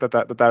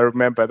that I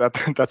remember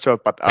that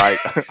shot, but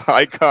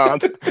I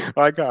can't.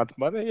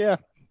 But yeah,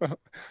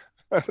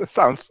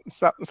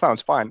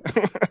 sounds fine.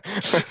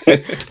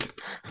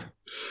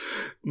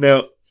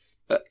 Now,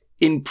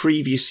 in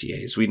previous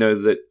years, we know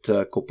that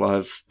Kopla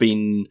have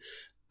been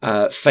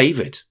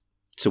favoured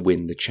to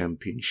win the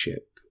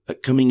championship.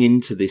 Coming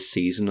into this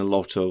season, a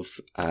lot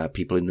of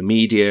people in the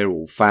media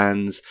or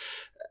fans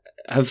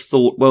have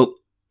thought, well,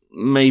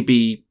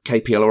 maybe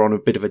KPL are on a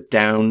bit of a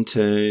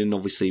downturn,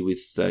 obviously with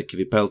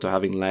Kivipelto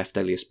having left,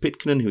 Elias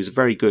Pitkänen, who is a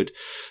very good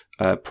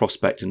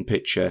prospect and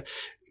pitcher.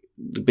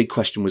 The big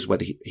question was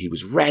whether he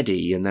was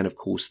ready, and then, of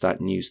course, that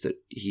news that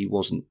he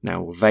wasn't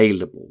now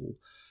available.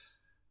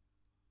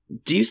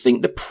 Do you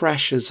think the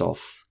pressure's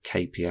off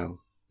KPL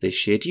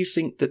this year? Do you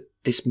think that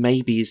this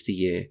maybe is the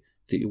year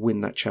that you win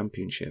that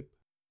championship?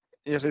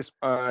 Yes,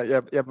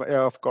 yeah,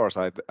 of course.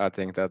 I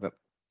think that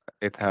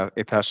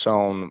it has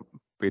shown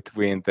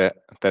between the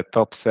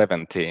top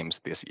 7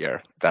 teams this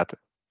year that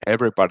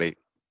everybody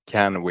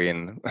can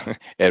win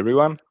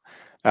everyone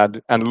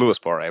and lose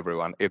for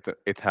everyone.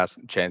 It has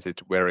changed it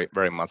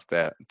very much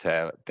the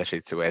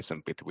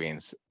situation between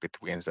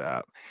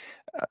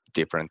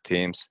different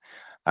teams,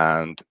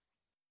 and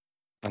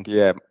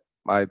yeah,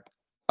 I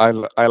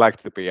like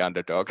to be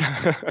underdog.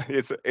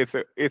 it's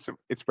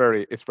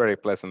very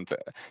pleasant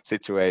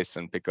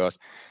situation because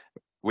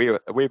we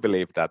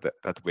believe that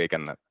we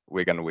can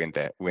win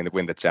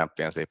the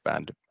championship,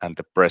 and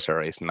the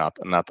pressure is not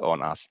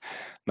on us,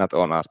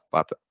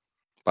 but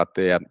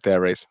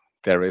there is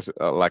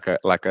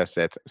like I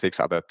said, 6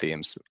 other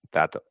teams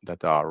that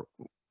are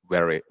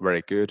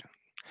very good,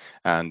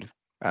 and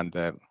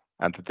the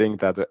thing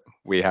that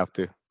we have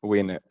to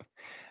win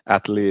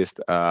at least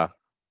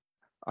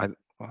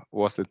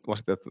was it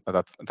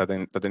that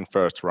in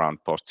first round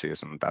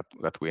postseason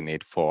that we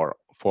need 4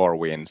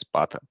 wins,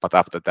 but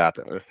after that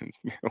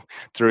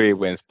 3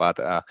 wins, but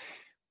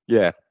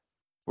yeah,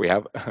 we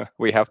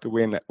have to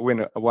win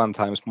 1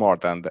 times more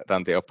than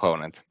the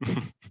opponent.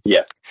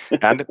 Yeah.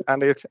 and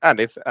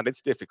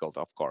it's difficult,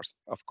 of course,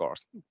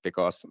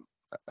 because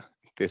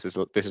this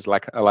is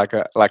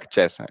like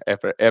chess.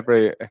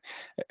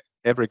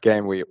 Every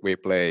game we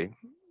play,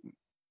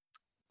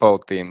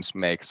 both teams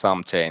make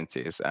some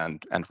changes,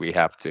 and we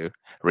have to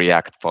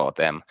react for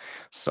them.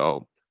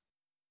 So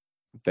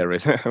there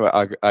is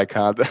I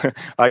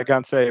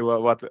can't say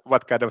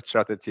what kind of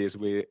strategies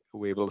we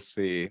will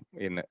see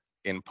in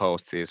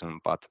postseason,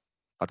 but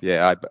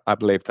yeah, I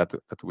believe that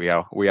we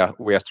are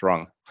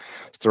strong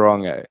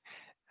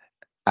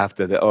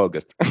after the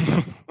August.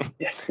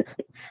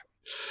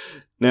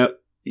 Now,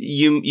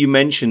 you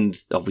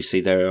mentioned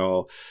obviously there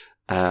are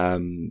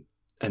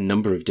a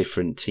number of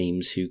different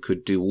teams who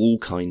could do all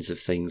kinds of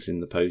things in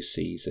the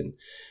postseason.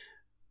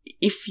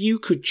 If you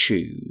could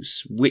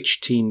choose which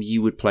team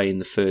you would play in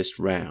the first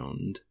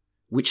round,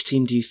 which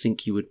team do you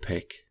think you would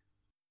pick?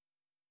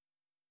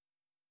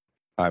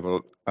 I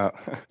would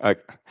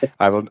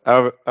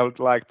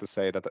like to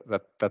say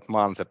that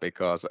Manse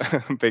because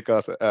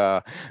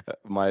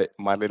my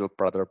little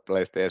brother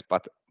plays this,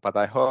 but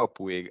I hope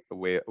we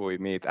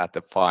meet at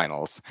the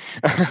finals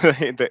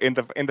in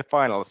the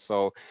finals.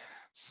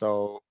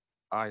 So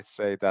I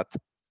say that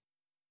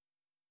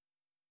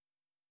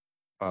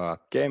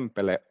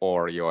Kempele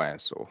or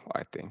Joensuu.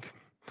 I think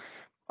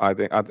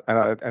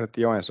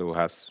Joensuu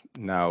has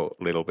now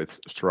a little bit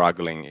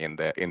struggling in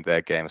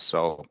their game,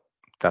 so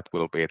that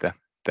will be the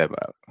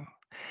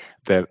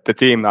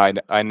team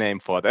I name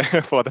for the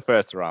for the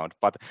first round.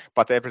 But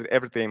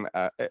every team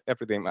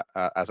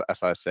as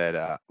I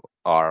said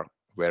are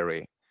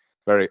very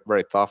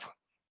tough.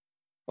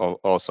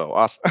 Also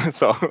us.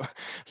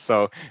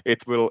 so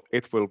it will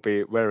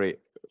be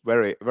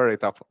very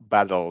tough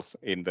battles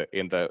in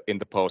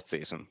the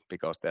postseason,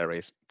 because there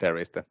is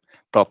the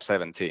top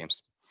 7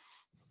 teams.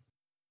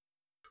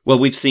 Well,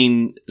 we've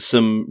seen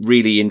some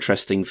really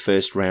interesting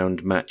first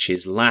round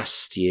matches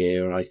last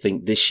year. I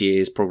think this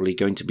year is probably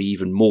going to be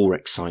even more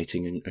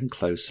exciting and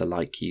closer,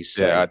 like you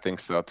say. Yeah, I think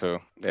so too.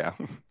 Yeah,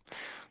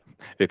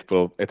 it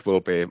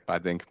will be. I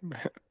think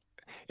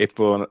it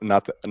will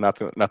not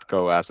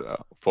go as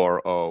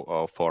 4-0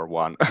 or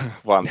 4-1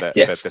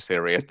 Yes. the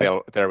series.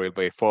 There will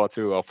be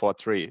 4-2 or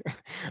 4-3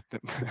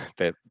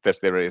 the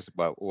series,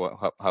 but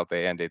how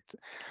they ended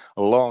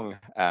long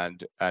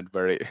and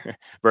very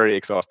very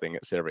exhausting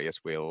series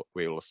we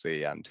will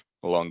see, and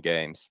long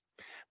games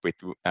with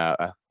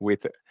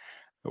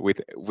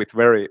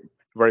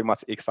very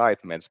much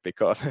excitement,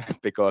 because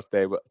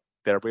there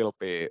will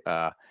be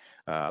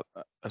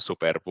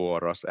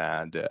supervuoros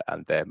and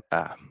the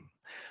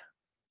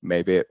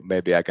maybe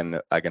I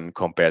can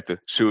compare to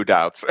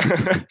shootouts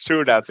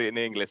shootouts in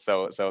English.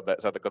 So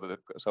the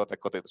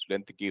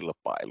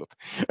kotituslenttikilpailut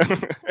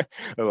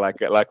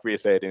like we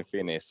said in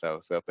Finnish.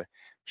 So the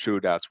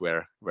shootouts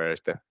where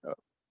is the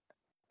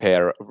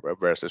pair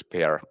versus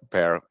pair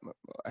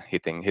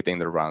hitting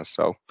the runs.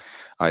 So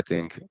I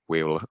think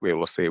we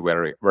will see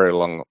very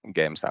long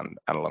games and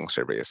long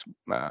series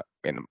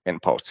in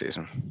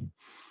postseason.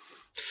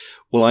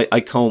 Well,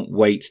 I can't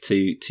wait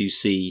to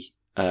see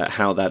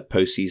how that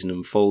postseason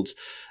unfolds.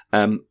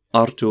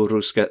 Arttu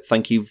Ruuska,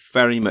 thank you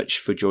very much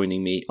for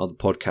joining me on the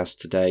podcast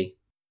today.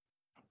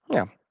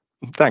 Yeah,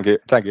 thank you.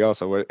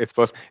 Also, it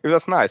was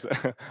nice.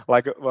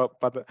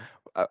 But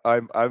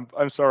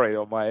I'm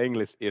sorry, my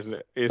English is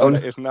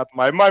not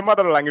my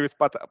mother language.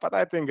 But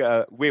I think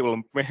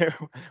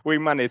we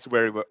managed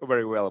very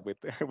well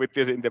with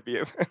this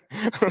interview.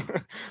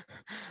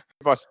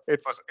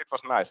 It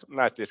was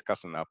nice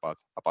discussion about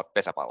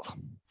pesäpallo.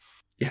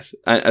 Yes,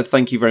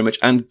 thank you very much,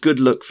 and good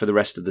luck for the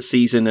rest of the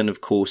season, and of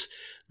course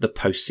the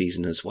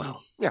postseason as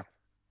well. Yeah,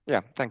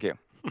 thank you.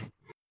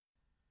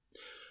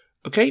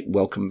 Okay,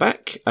 welcome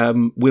back.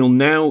 We'll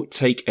now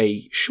take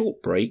a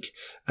short break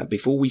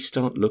before we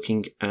start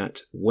looking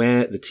at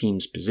where the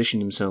teams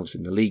position themselves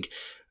in the league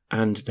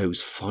and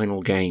those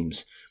final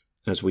games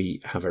as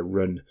we have a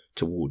run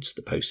towards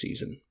the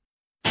postseason.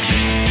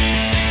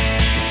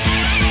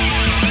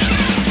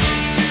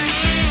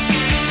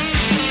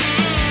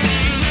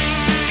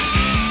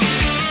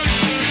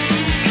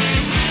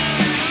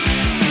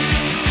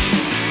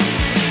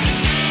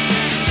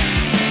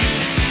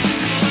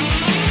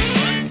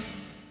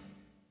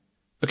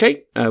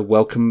 Okay,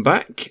 welcome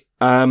back.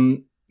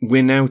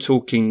 We're now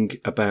talking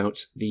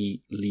about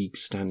the league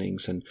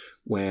standings and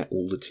where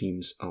all the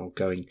teams are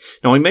going.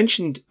 Now, I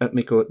mentioned,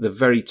 Mikko, at the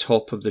very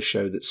top of the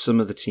show that some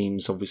of the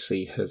teams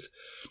obviously have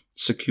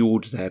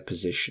secured their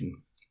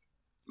position.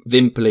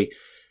 Vimpeli,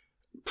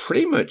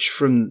 pretty much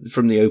from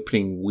the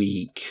opening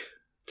week,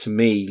 to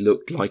me,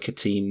 looked like a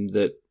team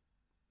that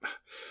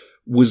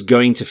was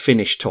going to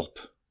finish top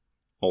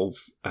of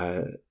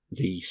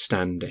the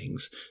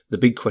standings. The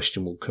big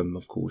question will come,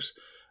 of course,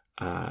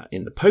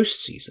 in the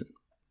postseason.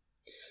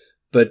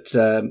 But,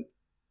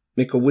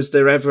 Mikko, was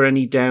there ever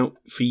any doubt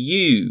for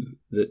you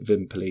that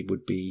Vimpeli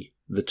would be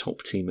the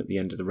top team at the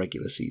end of the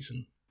regular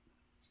season?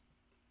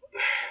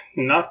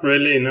 Not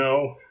really,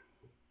 no.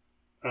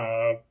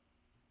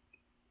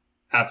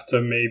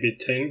 After maybe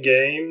 10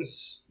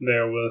 games,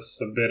 there was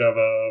a bit of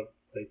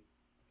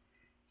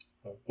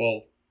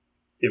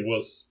it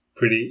was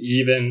pretty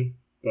even,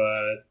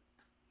 but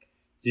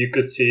you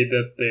could see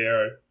that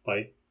they're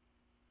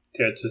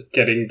just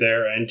getting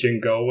their engine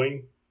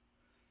going.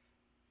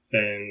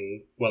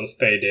 And once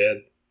they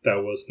did,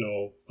 that was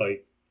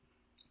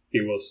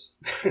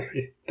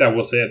that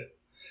was it.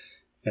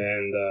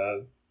 And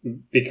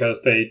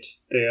because they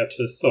are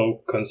just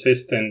so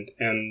consistent,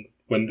 and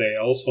when they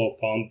also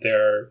found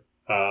their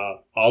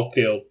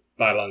outfield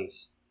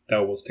balance,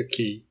 that was the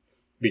key,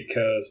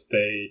 because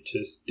they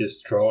just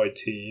destroy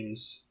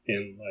teams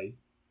in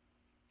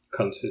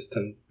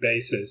consistent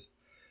basis.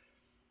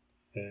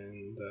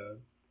 And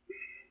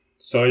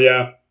so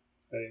yeah,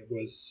 it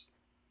was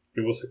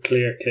a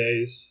clear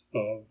case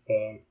of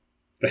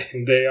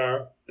they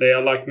are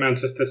like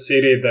Manchester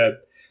City,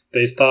 that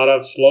they start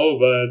off slow,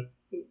 but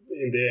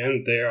in the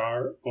end they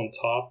are on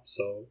top.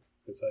 So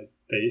it's like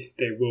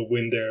they will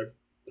win their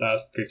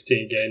last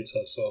 15 games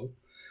or so.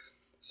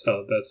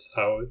 So that's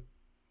how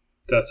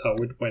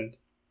it went.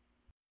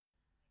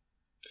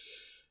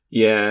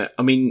 Yeah,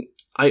 I mean,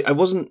 I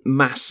wasn't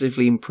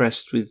massively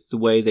impressed with the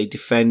way they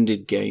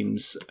defended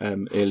games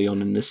early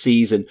on in the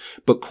season,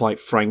 but quite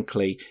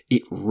frankly,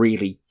 it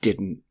really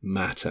didn't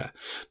matter,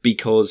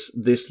 because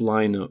this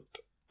lineup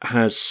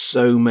has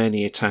so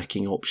many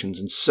attacking options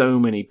and so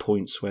many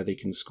points where they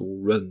can score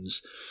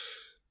runs.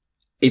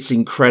 It's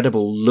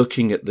incredible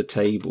looking at the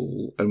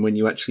table, and when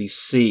you actually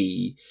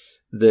see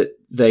that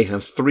they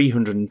have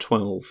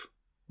 312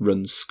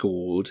 runs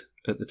scored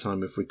at the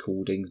time of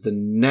recording. The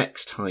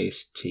next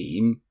highest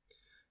team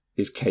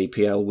is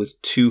KPL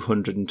with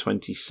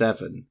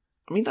 227.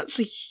 I mean, that's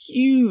a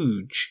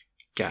huge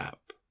gap.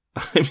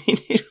 I mean,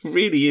 it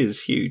really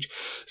is huge.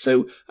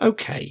 So,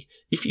 okay,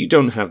 if you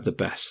don't have the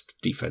best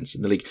defence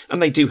in the league,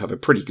 and they do have a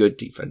pretty good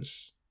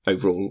defence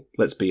overall,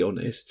 let's be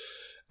honest,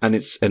 and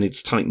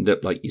it's tightened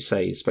up, like you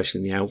say, especially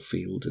in the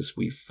outfield, as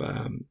we've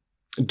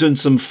done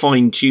some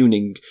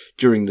fine-tuning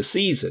during the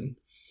season.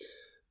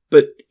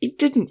 But it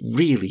didn't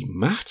really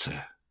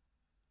matter.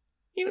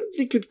 You know,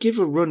 they could give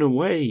a run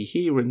away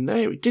here and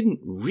there. It didn't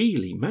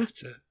really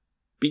matter,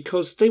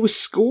 because they were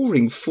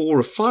scoring 4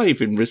 or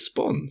 5 in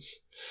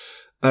response.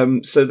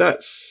 So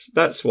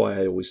that's why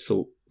I always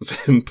thought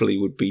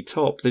Vimpeli would be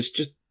top. There's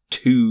just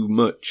too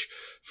much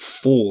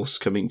force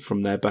coming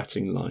from their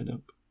batting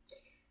lineup.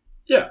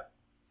 Yeah,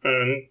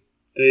 and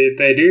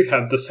they do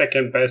have the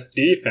second best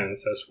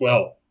defense as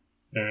well.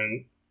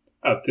 And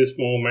at this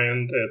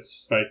moment,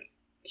 it's like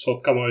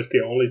Sotkamo is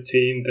the only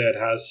team that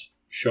has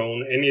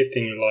shown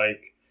anything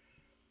like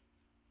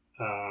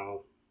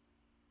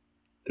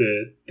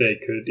they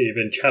could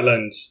even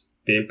challenge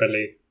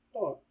Vimpeli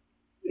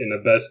in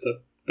a best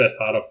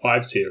out of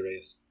 5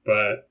 series.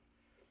 But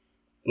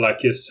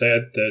like you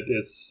said, that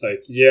it's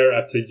like year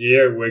after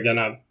year,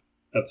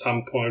 at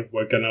some point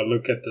we're gonna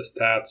look at the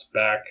stats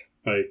back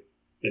like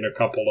in a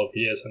couple of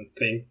years and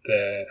think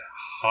that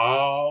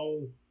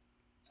how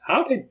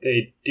did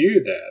they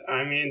do that?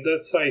 I mean,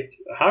 that's like,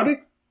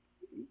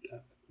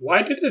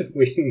 why didn't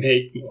we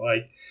make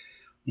like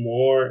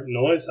more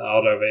noise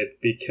out of it?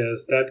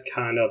 Because that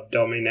kind of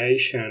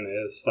domination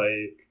is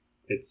like,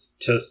 it's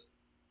just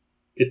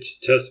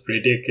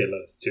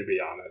ridiculous, to be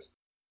honest.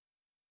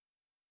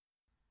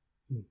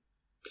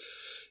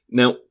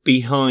 Now,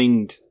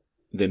 behind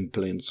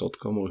Vimpeli and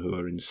Sotkamo, who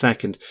are in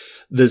second,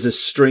 there's a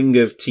string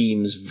of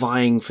teams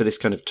vying for this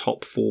kind of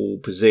top 4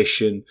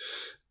 position,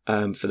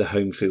 for the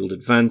home field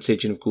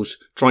advantage, and of course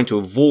trying to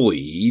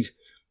avoid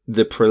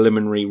the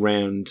preliminary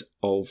round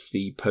of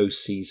the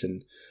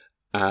postseason.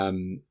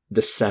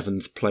 The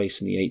 7th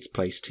place and the 8th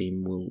place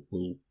team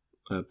will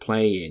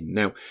play in.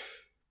 Now,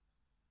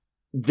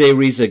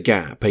 there is a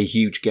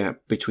huge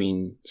gap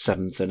between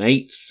 7th and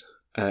 8th.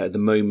 At the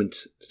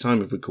moment, the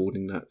time of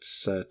recording,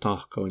 that's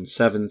Tahko in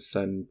 7th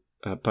and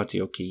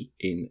Patioki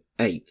in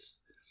 8th.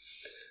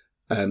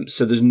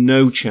 So there's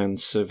no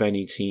chance of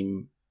any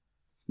team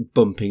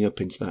bumping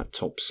up into that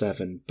top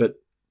 7. But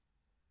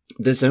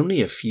there's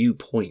only a few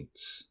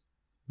points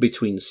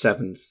between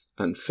 7th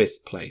and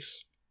 5th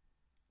place.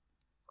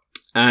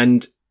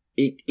 And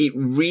it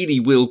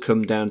really will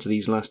come down to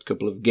these last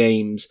couple of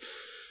games.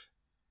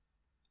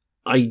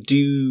 I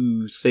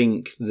do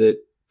think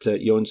that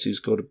Joensuu's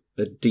got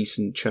a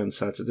decent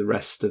chance out of the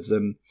rest of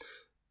them.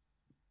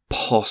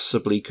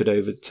 Possibly could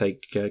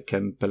overtake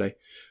Kempele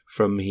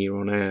from here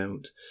on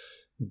out.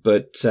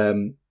 But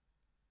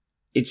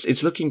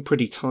it's looking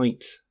pretty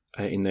tight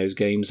in those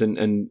games.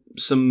 And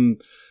some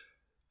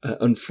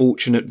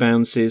unfortunate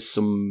bounces,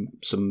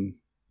 some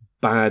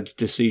bad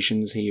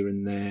decisions here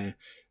and there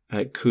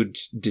could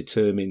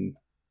determine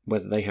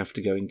whether they have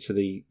to go into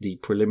the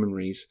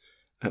preliminaries.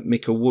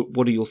 Mika,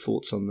 what are your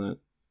thoughts on that?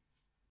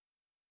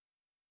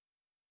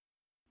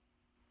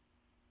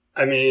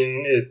 I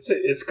mean,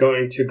 it's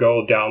going to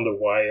go down the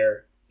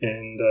wire,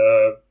 and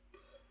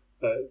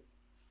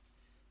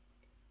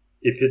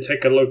if you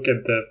take a look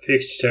at the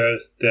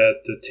fixtures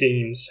that the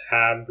teams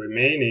have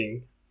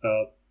remaining,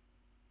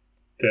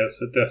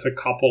 there's a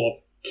couple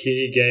of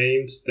key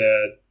games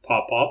that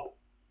pop up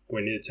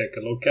when you take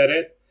a look at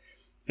it,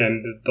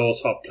 and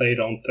those are played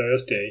on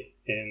Thursday.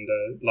 And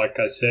like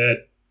I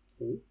said,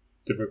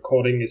 the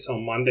recording is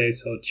on Monday,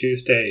 so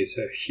Tuesday is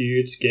a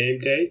huge game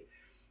day,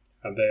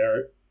 and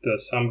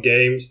there's some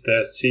games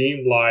that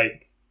seem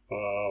like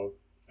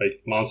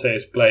Manse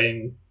is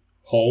playing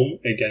home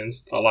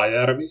against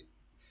Alajärvi.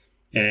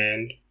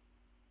 And,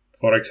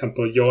 for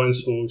example,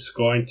 Joensuu is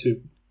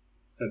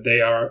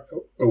they are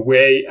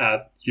away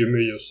at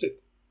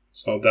Jymyjussit.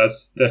 So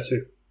that's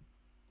a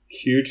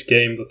huge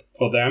game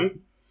for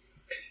them.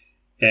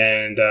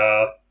 And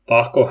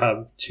Tahko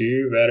have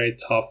 2 very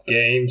tough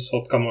games,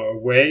 Sotkamo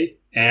away.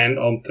 And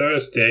on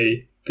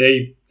Thursday,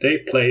 they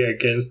play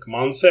against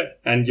Manse,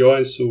 and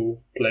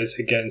Joensuu plays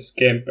against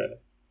Kempele.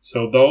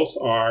 So those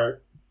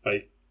are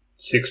like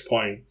 6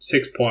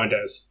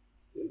 pointers.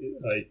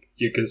 Like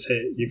you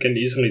can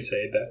easily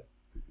say that.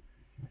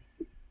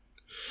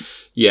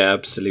 Yeah,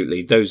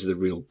 absolutely. Those are the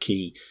real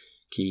key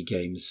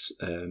games,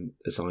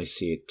 as I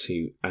see it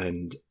too,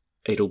 and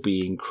it'll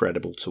be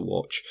incredible to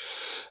watch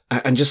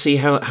and just see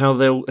how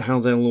they'll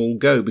all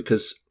go,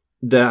 because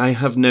I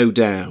have no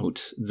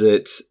doubt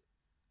that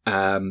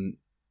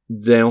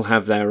they'll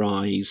have their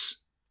eyes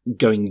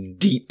going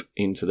deep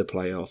into the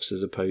playoffs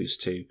as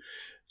opposed to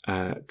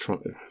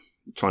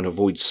trying to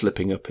avoid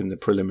slipping up in the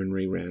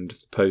preliminary round of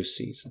the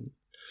postseason.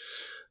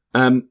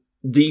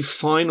 The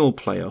final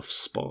playoff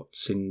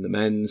spots in the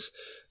men's,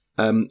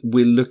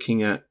 we're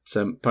looking at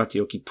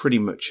Patioki pretty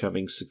much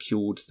having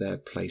secured their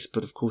place,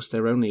 but of course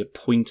they're only a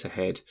point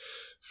ahead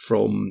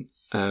from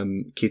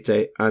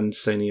Kite and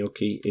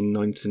Seinäjoki in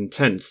 9th and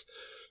 10th.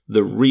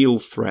 The real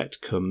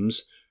threat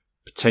comes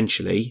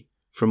potentially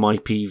from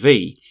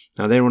IPV.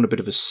 Now they're on a bit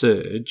of a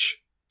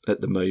surge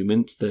at the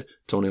moment, the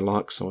Tony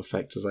Laakso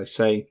effect, as I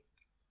say.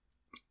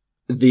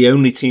 The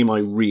only team I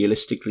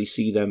realistically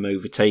see them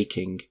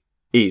overtaking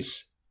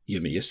is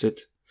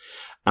Jymyjussit.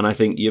 And I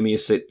think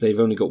Jymyjussit, they've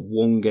only got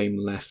 1 game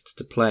left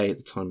to play at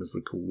the time of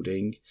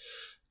recording.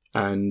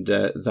 And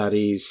that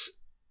is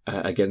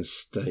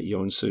against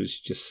Joensuu, as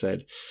you just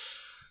said.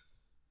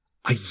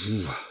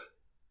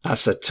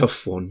 That's a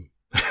tough one.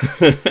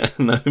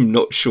 And I'm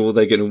not sure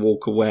they're going to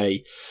walk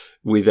away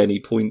with any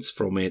points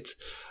from it.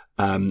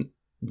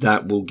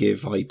 That will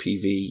give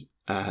IPV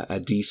a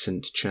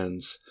decent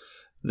chance.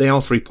 They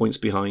are 3 points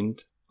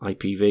behind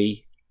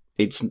IPV.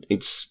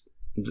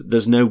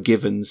 There's no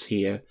givens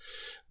here,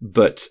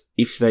 but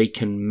if they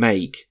can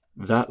make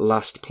that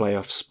last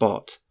playoff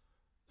spot,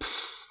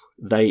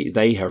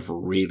 they have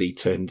really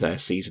turned their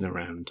season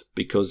around,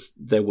 because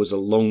there was a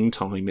long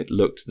time it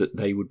looked that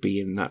they would be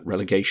in that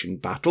relegation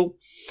battle,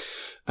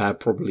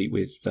 probably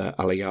with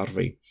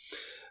Alajärvi.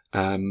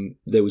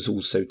 There was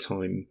also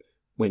time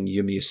when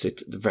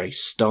Umeåsit at the very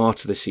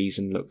start of the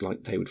season looked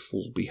like they would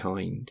fall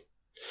behind.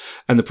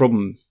 And the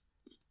problem,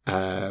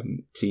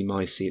 team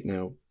I see it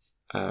now,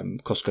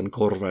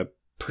 Koskenkorva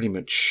pretty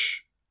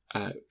much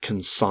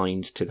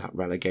consigned to that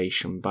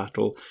relegation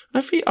battle.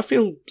 And I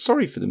feel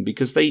sorry for them,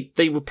 because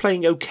they were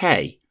playing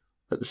okay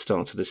at the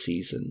start of the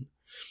season.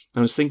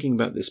 I was thinking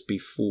about this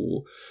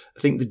before. I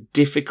think the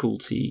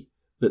difficulty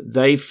that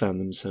they've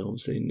found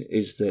themselves in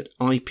is that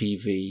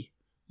IPV,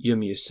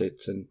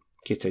 Umeåsit and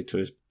Kitto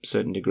to a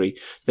certain degree,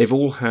 they've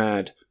all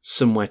had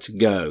somewhere to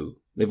go.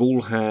 They've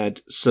all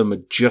had some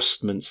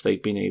adjustments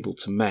they've been able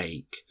to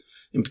make,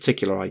 in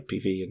particular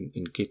IPV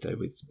and Kitto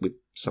with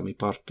Sami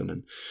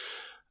Partonen.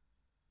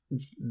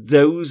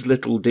 Those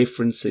little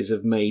differences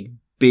have made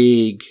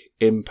big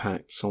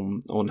impacts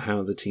on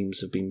how the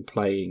teams have been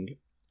playing,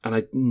 and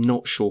I'm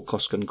not sure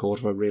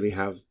Koskenkorva really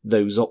have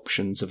those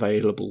options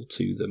available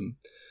to them.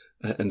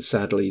 And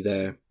sadly,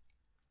 they're,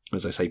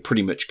 as I say,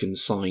 pretty much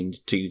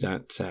consigned to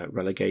that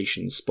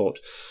relegation spot.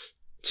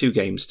 2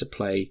 games to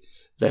play.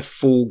 They're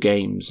 4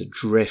 games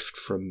adrift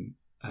from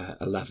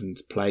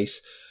 11th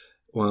place.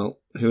 Well,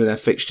 who are their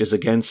fixtures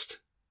against?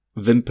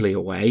 Vimpeli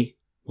away.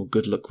 Well,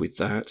 good luck with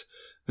that.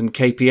 And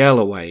KPL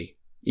away.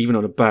 Even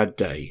on a bad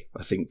day,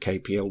 I think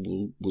KPL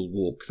will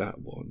walk that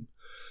one.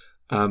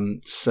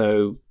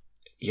 So,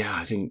 yeah,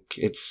 I think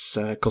it's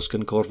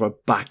Koskenkorva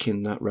back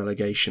in that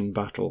relegation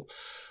battle.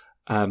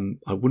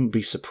 I wouldn't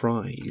be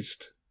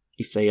surprised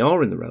if they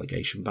are in the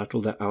relegation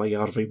battle that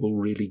Alajärvi will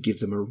really give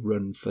them a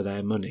run for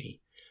their money.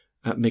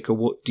 Mika,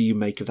 what do you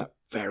make of that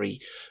very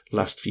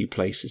last few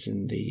places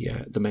in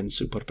the men's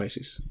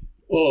superbasis?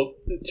 Well,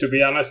 to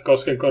be honest,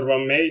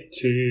 Koskenkorva made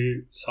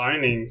 2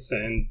 signings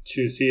and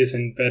 2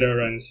 season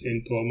veterans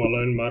in Tuomo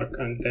Lönnmark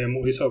and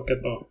Teemu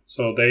Isoketo.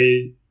 So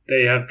they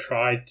have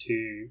tried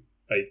to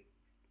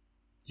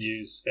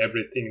use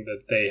everything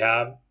that they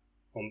have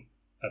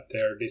at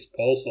their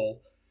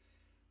disposal.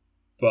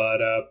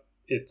 But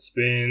it's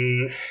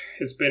been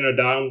a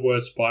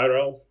downward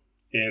spiral,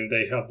 and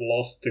they have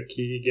lost the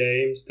key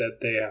games that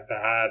they have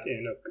had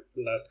in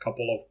the last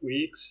couple of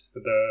weeks.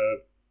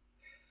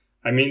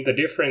 The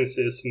difference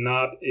is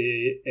not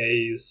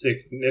a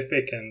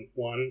significant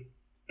one,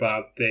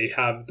 but they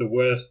have the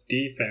worst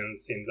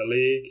defense in the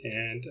league,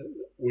 and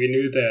we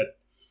knew that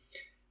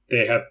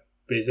they have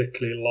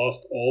basically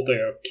lost all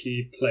their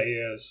key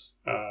players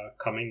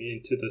coming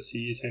into the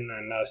season,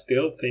 and I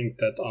still think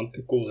that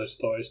Antti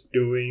Kuusisto is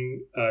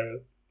doing a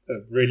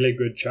really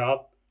good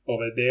job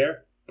over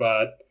there,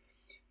 but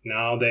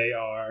now they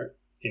are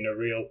in a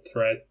real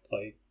threat.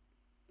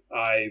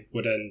 I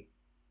wouldn't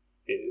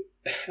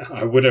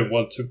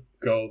want to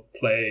go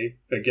play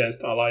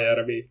against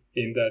Alajärvi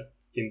in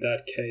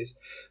that case.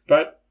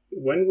 But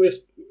when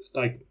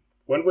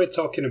we're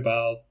talking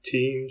about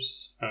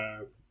teams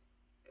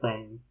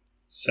from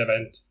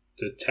 7th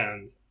to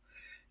 10th,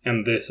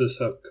 and this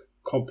is a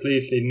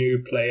completely new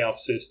playoff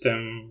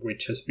system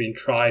which has been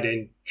tried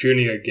in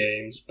junior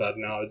games, but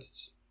now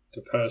it's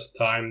the first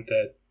time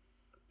that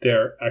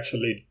they're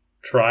actually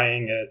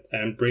trying it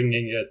and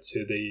bringing it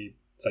to the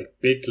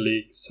big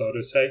league, so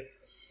to say.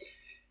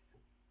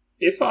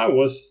 If I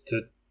was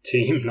the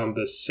team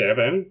number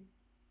 7,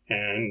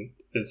 and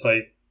it's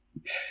like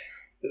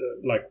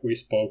we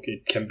spoke,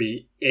 it can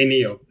be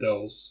any of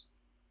those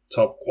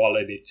top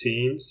quality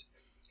teams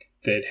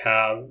that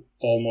have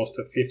almost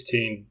a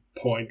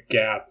 15-point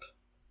gap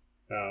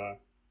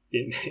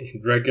in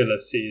regular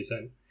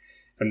season.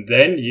 And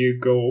then you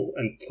go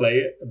and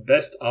play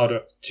best out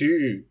of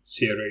 2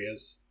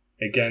 series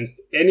against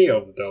any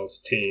of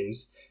those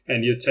teams.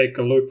 And you take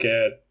a look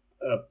at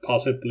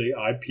possibly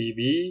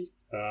IPV,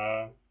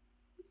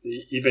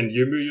 even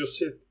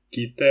Umeåsit,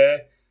 Kitto,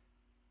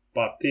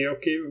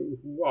 Patioki,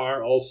 who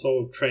are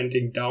also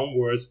trending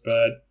downwards,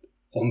 but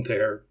on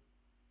their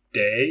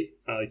day,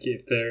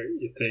 if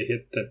they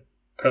hit the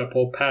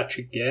purple patch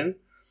again,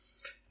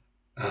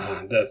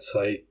 that's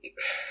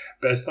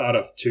best out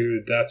of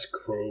 2. That's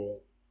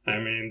cruel.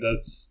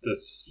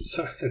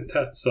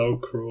 That's so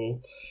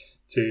cruel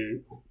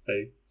to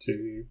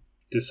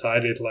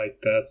decide it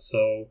like that.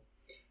 So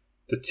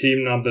the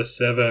team number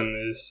 7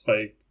 is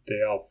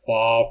they are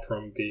far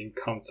from being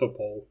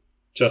comfortable,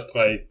 just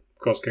like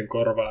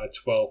Koskenkorva at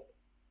 12.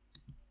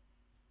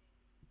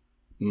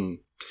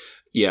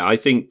 Yeah, I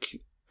think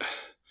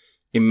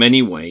in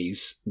many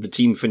ways the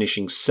team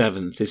finishing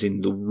 7th is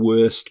in the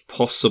worst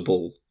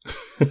possible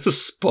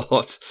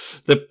spot,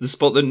 the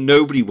spot that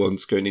nobody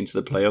wants going into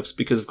the playoffs,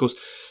 because of course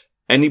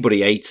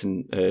anybody 8,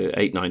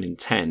 9 and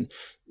 10,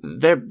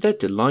 they're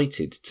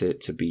delighted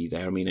to be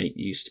there. 8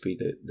 used to be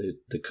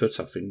the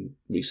cutoff in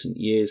recent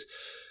years,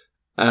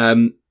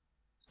 and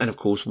of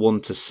course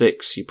 1 to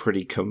 6 you're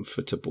pretty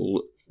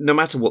comfortable no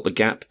matter what the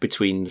gap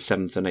between the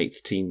 7th and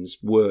 8th teams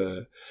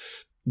were.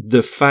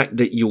 The fact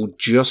that you're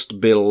just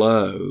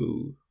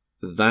below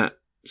that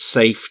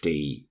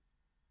safety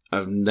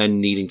and then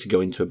needing to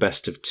go into a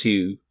best of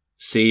two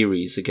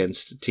series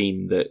against a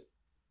team that,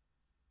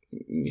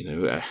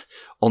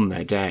 on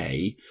their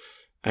day,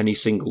 any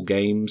single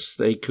games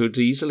they could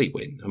easily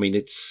win. I mean,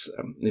 it's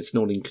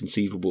not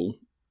inconceivable.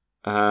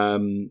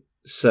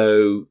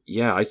 So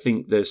yeah, I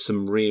think there's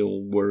some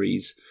real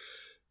worries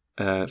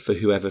for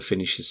whoever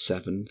finishes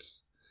seventh.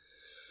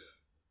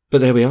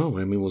 But there we are.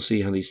 I mean, we'll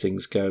see how these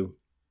things go.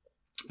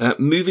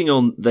 Moving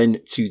on then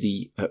to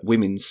the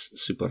women's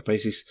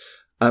Superpaisis.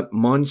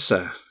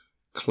 Mainzer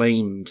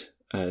claimed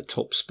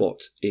top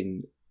spot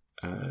in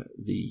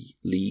the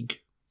league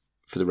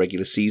for the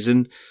regular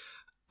season.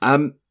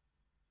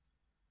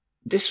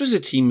 This was a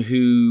team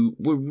who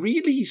were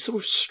really sort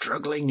of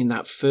struggling in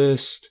that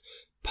first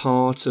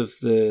part of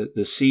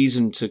the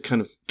season to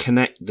kind of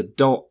connect the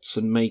dots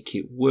and make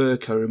it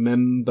work. I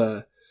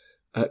remember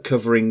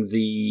covering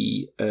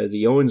the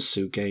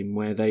Odense game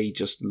where they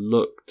just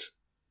looked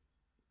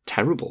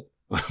terrible.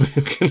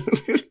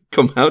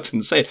 Come out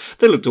and say it.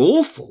 They looked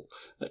awful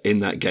in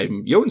that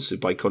game. Odense,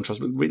 by contrast,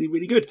 looked really,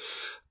 really good.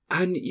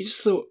 And you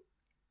just thought,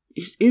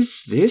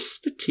 is this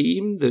the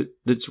team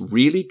that's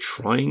really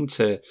trying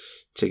to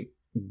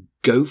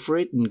go for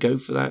it and go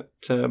for that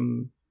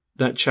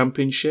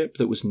championship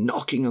that was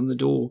knocking on the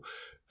door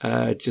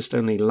just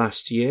only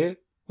last year?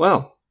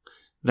 Well,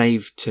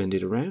 they've turned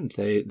it around.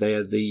 They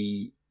are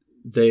the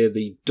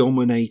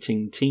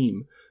dominating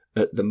team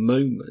at the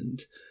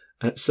moment,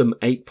 at some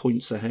 8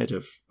 points ahead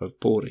of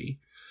Pori.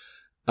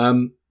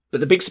 But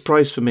the big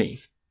surprise for me,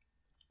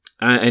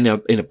 in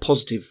a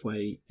positive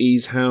way,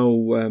 is how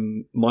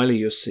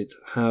Maaliussit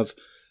have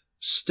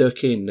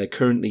stuck in. They're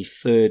currently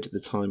third at the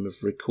time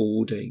of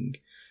recording,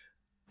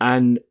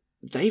 and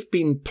they've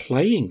been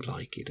playing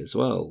like it as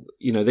well.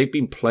 They've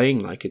been playing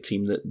like a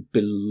team that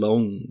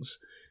belongs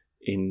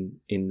in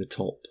the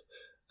top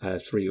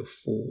 3 or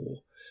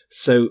 4.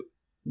 So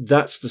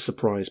that's the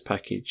surprise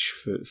package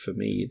for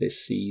me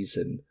this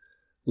season.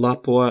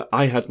 Lapua,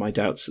 I had my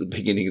doubts at the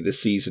beginning of the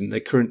season. They're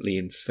currently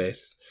in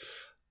 5th.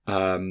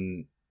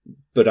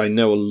 But I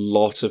know a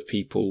lot of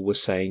people were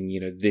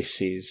saying,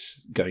 this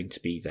is going to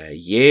be their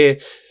year.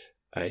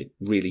 It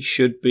really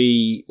should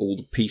be. All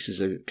the pieces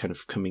are kind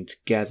of coming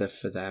together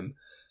for them.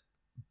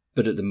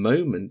 But at the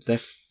moment, they're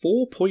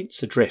 4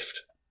 points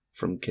adrift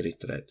from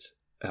Kiritaret,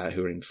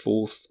 who are in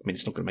 4th. I mean,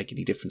 it's not going to make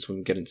any difference when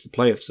we get into the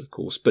playoffs, of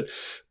course. But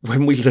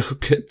when we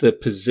look at the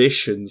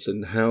positions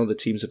and how the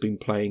teams have been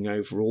playing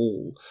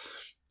overall,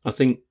 I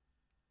think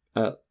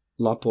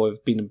Lapua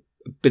have been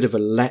a bit of a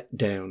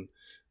letdown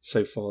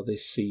so far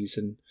this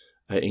season,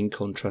 in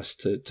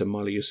contrast to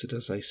Maaliussit,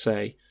 as I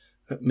say.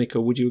 Mikko,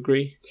 would you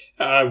agree?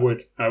 I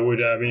would. I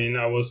mean,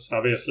 I was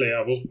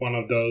one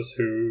of those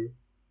who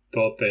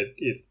thought that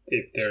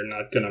if they're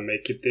not going to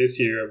make it this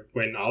year,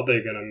 when are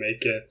they going to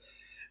make it?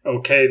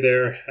 Okay,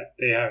 they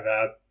have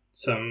had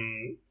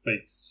some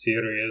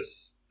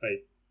serious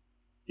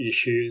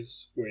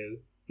issues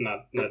with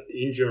not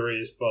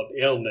injuries but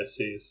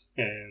illnesses,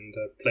 and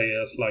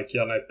players like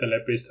Janet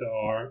Telepiste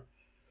are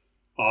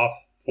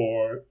off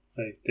for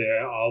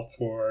they're out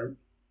for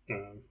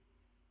a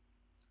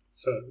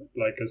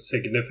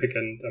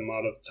significant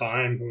amount of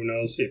time. Who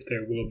knows if they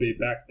will be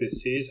back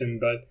this season?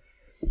 But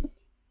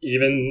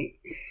even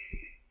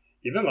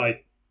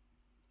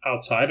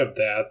outside of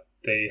that,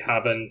 they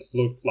haven't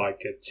looked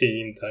like a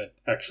team that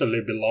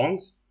actually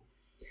belongs.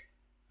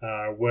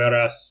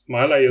 Whereas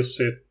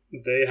Maaliussit,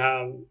 they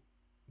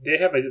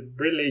have a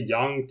really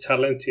young,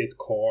 talented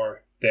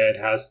core that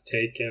has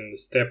taken a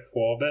step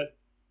forward,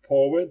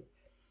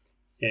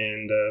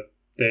 and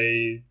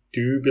they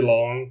do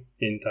belong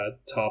in that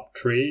top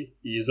 3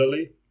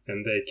 easily,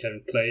 and they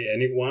can play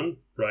anyone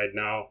right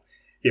now.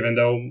 Even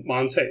though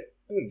Mainzer,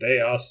 they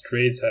are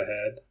streets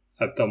ahead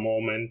at the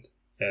moment.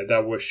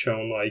 That was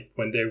shown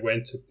when they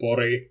went to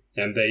Pori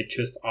and they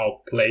just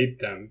outplayed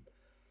them.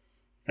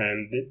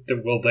 And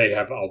they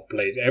have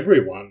outplayed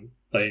everyone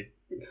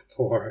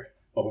for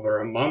over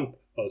a month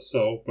or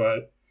so.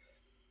 But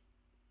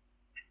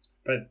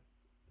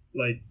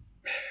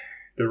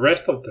the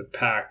rest of the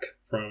pack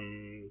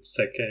from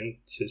 2nd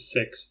to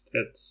 6th,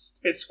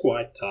 it's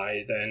quite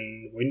tight.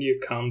 And when you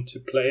come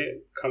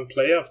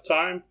playoff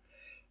time,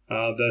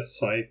 that's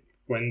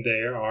when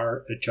they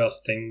are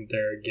adjusting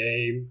their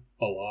game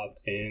a lot.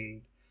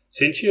 And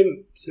since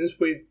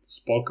we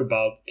spoke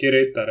about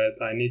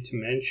Kiritaret, I need to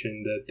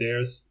mention that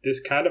there's this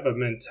kind of a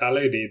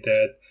mentality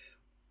that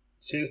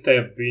since they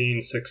have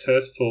been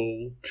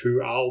successful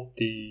throughout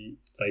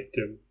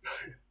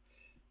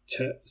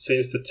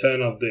since the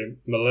turn of the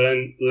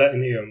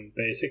millennium,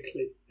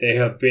 basically, they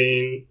have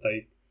been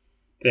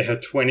they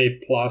have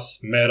 20 plus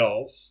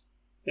medals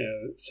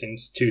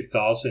since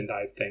 2000,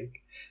 I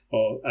think,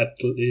 or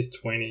at least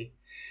 20.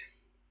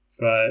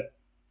 But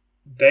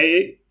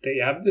they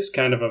have this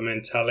kind of a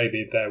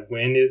mentality that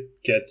when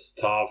it gets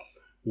tough,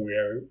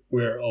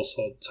 we're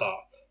also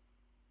tough,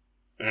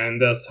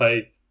 and that's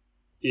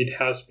it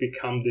has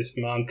become this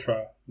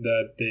mantra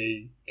that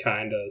they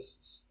are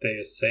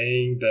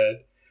saying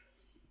that.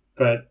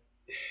 But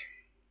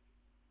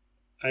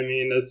I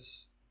mean,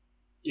 it's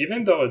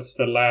even though it's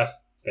the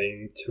last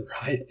thing to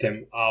write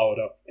them out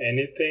of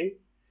anything.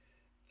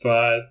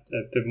 But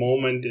at the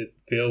moment, it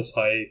feels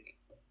like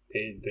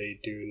they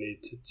do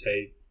need to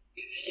take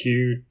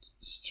huge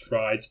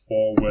strides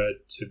forward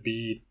to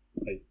be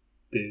like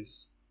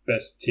these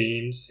best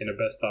teams in a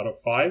best out of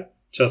 5,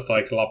 just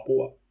like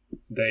Lapua.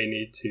 They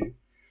need to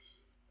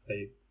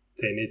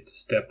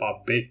step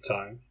up big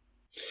time.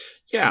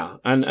 Yeah,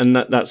 and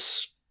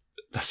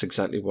that's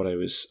exactly what I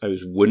was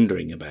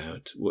wondering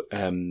about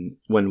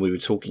when we were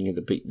talking at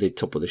the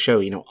top of the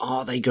show.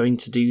 Are they going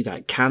to do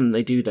that? Can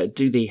they do that?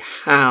 Do they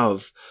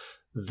have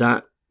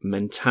that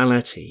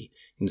mentality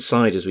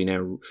inside as we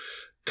now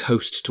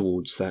coast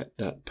towards that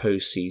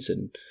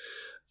postseason?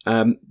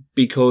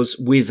 Because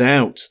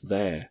without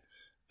their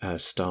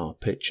star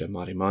pitcher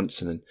Mari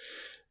Mantsinen,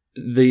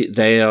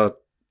 they are,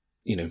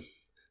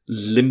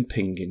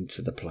 limping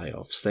into the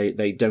playoffs.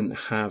 They don't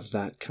have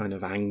that kind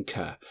of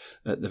anchor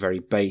at the very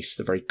base,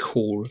 the very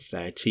core of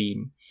their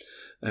team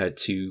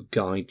to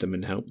guide them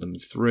and help them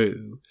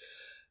through.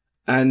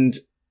 And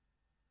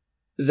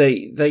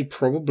they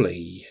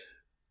probably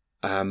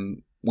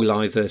will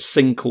either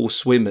sink or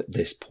swim at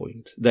this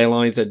point. They'll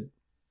either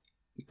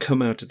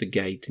come out of the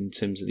gate in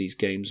terms of these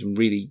games and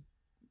really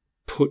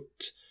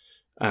put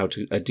out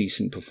a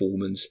decent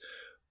performance,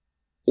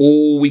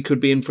 or we could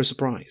be in for a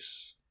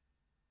surprise.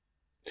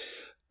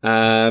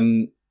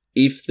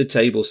 If the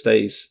table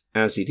stays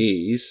as it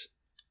is,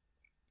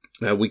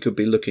 we could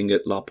be looking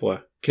at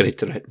Lapua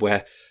Kiritaret,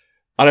 where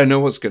I don't know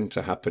what's going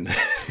to happen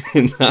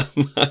in that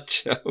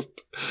matchup.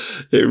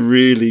 It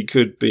really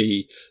could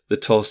be the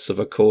toss of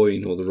a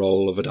coin or the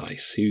roll of a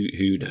dice.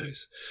 Who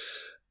knows?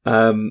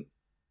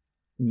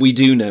 We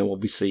do know,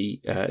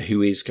 obviously,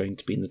 who is going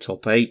to be in the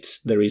top 8.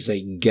 There is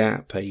a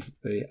gap, a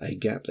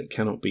gap that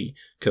cannot be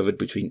covered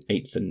between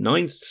 8th and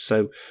 9th.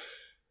 So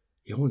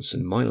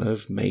Johansson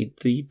Milov made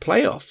the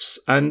playoffs,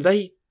 and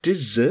they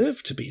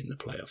deserve to be in the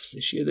playoffs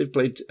this year. They've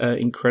played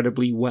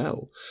incredibly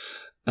well.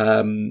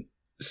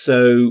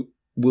 So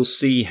we'll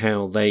see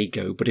how they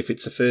go. But if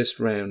it's a first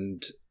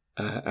round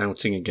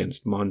outing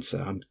against Mainz,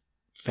 I'm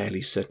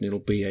fairly certain it'll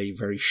be a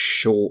very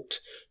short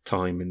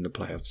time in the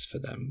playoffs for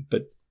them,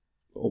 but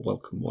a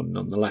welcome one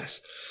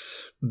nonetheless.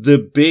 The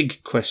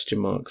big question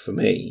mark for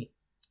me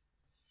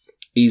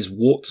is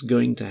what's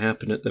going to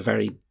happen at the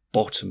very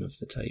bottom of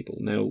the table.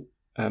 Now,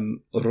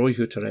 Roy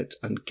Hutteret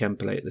and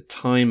Kempele at the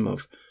time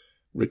of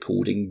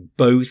recording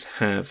both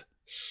have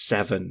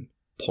 7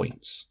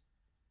 points,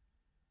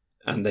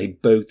 and they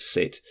both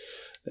sit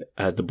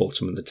at the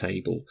bottom of the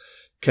table.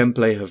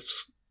 Kempele have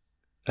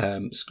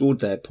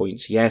scored their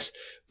points, yes,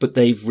 but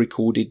they've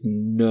recorded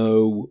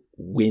no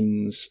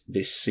wins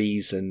this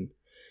season.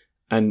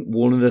 And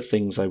one of the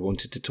things I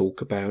wanted to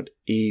talk about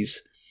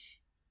is,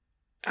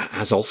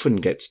 as often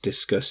gets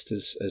discussed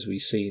as we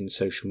see in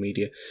social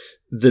media,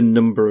 the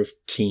number of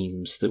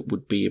teams that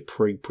would be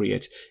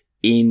appropriate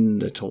in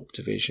the top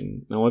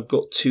division. Now, I've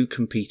got 2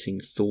 competing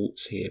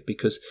thoughts here,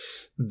 because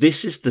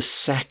this is the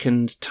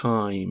second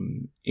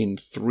time in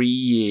 3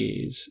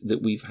 years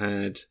that we've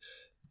had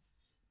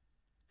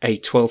a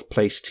 12th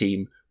place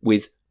team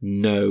with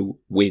no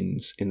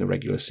wins in the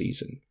regular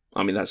season.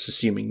 I mean, that's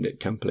assuming that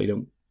Kempele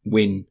don't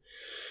win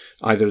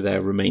either of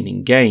their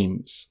remaining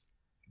games,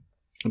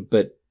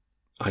 but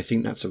I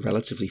think that's a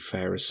relatively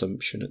fair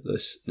assumption at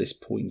this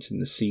point in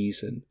the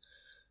season.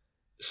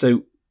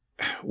 So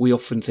we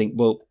often think,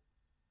 well,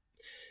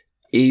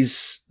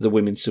 is the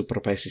women's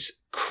Superpesis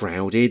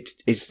crowded?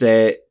 Is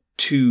there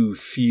too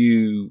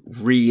few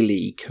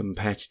really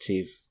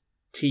competitive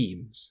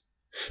teams?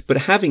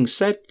 But having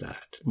said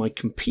that, my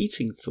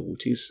competing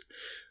thought is,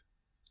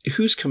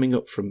 who's coming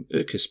up from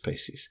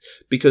Yrkespesis?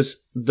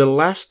 Because the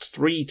last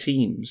 3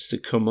 teams to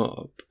come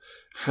up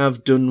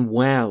have done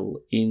well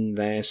in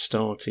their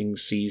starting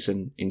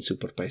season in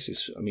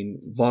Superpesis. I mean,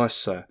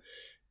 Vasa,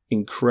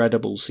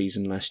 incredible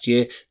season last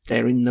year.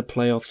 They're in the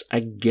playoffs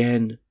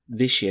again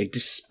this year,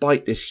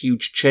 despite this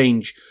huge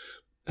change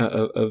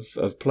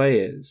of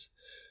players.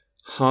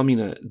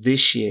 Hamina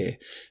this year,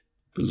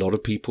 a lot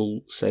of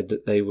people said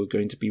that they were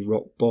going to be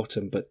rock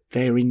bottom, but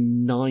they're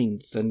in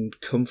 9th and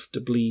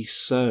comfortably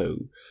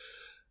so.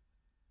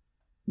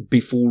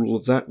 Before all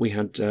of that, we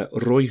had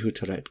Roy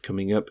Hutteret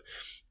coming up,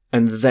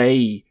 and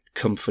they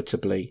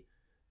comfortably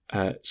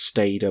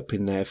stayed up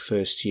in their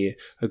first year.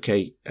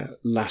 Okay,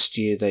 last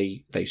year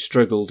they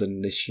struggled,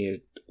 and this year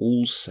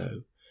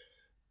also.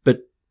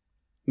 But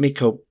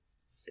Mikko,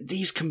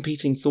 these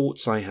competing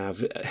thoughts I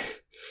have.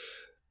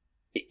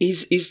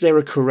 Is there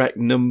a correct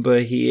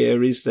number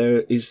here? Is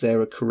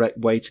there a correct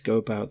way to go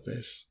about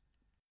this?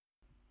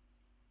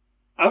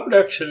 I would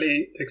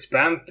actually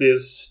expand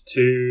this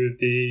to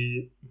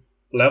the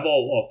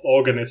level of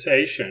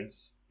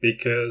organizations,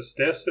 because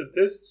this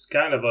is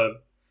kind of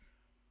a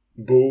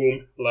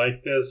boom.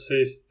 Like there's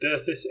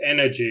this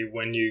energy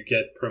when you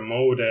get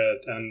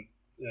promoted, and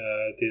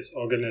these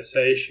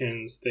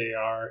organizations they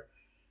are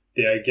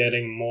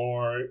getting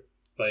more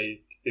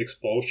like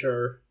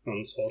exposure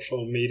on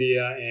social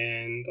media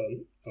and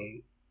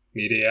on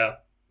media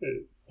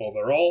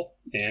overall,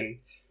 and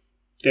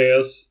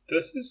this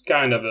is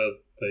kind of a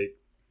like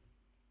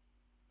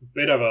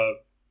bit of a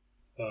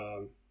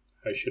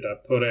how should I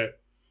put it?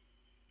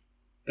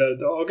 The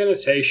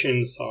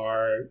organizations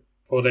are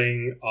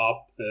putting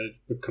up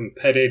a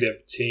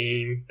competitive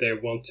team they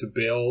want to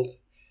build,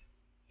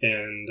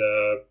 and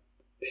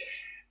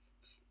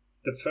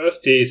the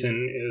first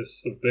season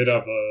is a bit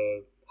of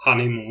a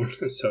honeymoon,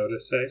 so to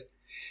say.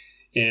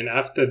 And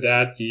after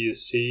that, you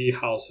see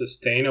how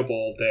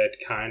sustainable that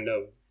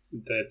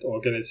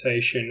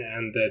organization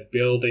and that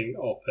building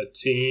of a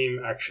team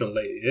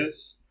actually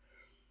is.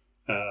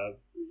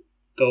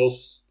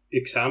 Those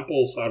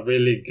examples are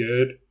really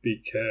good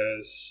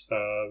because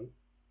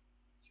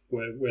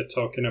we're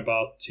talking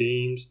about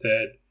teams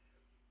that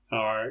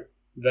are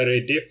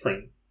very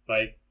different.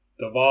 Like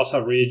the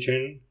Vasa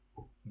region,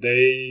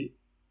 they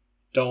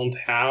don't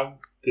have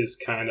this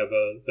kind of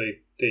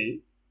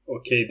they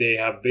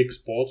have big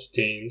sports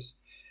teams,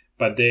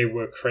 but they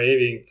were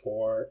craving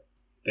for,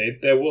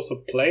 there was a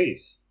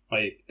place,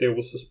 like there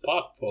was a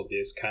spot for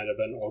this kind of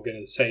an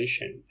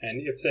organization.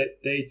 And if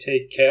they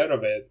take care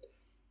of it,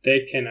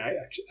 they can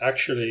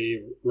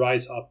actually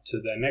rise up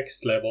to the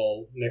next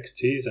level next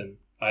season.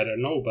 I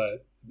don't know,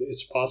 but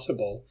it's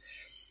possible.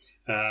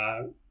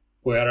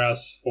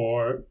 Whereas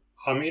for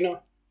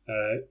Hamina,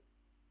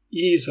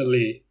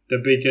 easily the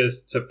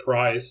biggest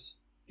surprise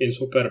in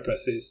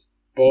Superpesis,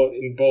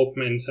 in both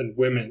men's and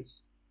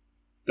women's.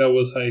 There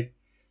was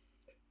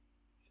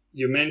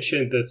you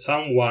mentioned that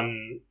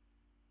someone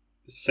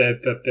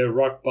said that they're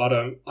rock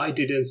bottom. I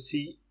didn't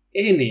see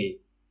any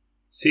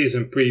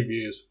season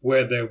previews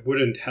where there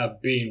wouldn't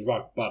have been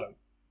rock bottom.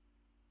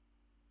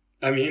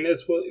 I mean, it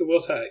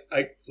was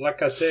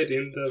like I said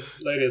in the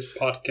latest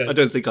podcast. I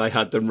don't think I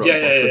had them rock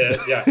bottom.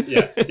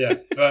 Yeah.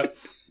 But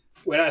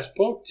when I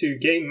spoke to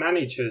game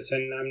managers,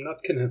 and I'm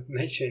not gonna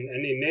mention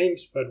any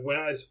names, but when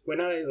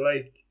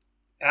I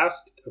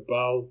asked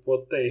about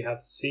what they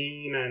have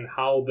seen and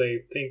how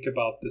they think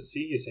about the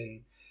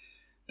season,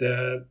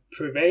 the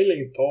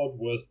prevailing thought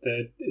was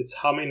that it's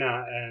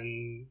Hamina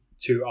and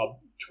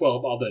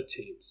 12 other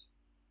teams.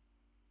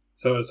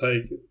 So it's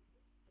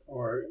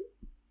or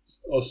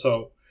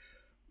also,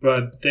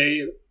 but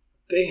they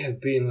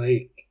have been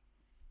like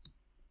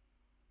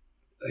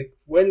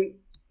when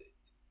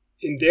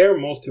in their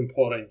most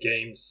important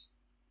games,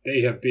 they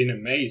have been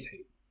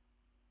amazing.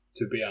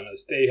 To be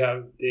honest, they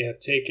have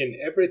taken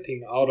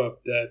everything out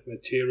of that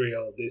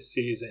material this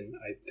season,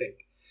 I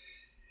think,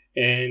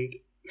 and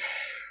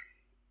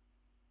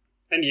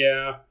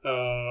yeah,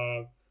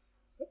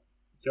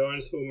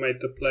 Joensuu made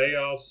the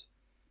playoffs.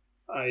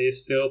 I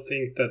still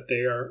think that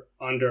they are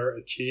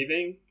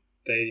underachieving.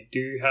 They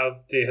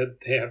have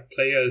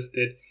players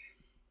that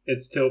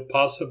it's still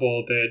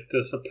possible that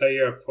there's a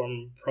player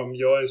from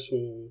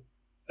Joensuu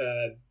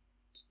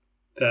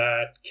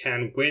that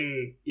can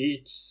win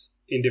each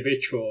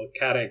individual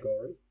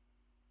category,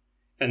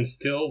 and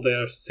still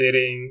they're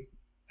sitting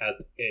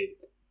at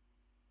 8th.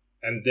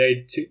 And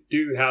they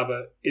do have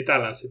a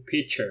Italansi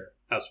pitcher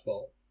as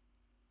well.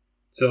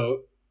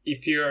 So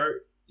if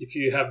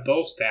you have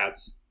those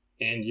stats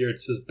and you're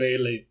just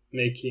barely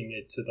making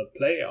it to the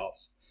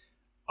playoffs,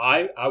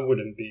 I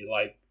wouldn't be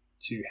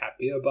too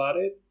happy about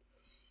it.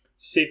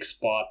 6th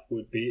spot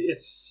would be,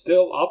 it's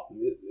still up,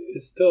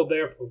 it's still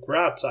there for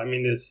grabs. I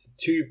mean, it's the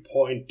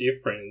 2-point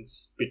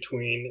difference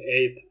between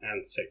 8th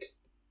and 6th.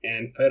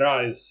 And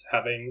Fera is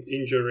having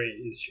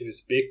injury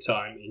issues, big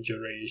time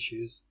injury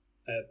issues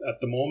at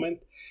the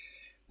moment.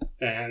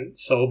 And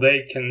so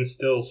they can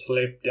still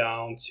slip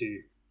down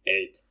to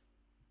 8th.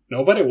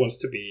 Nobody wants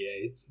to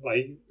be 8th,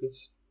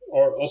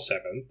 or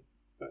 7th.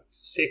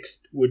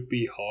 6th would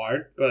be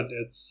hard, but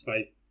it's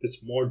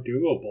more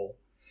doable.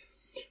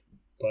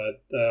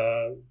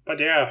 But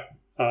yeah,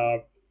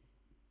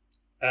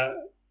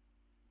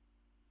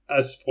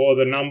 as for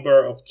the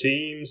number of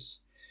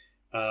teams,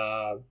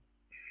 I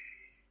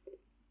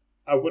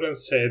wouldn't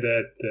say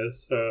that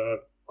there's a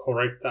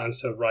correct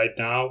answer right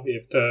now.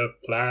 If the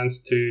plans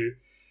to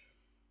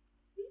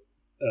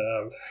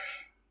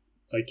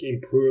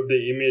improve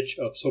the image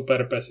of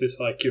Superpesis,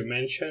 like you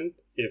mentioned,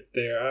 if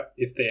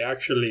they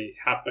actually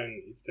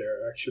happen, if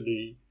they're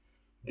actually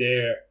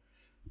there,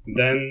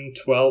 then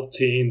 12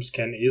 teams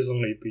can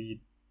easily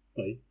be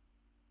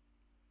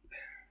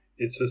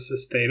it's a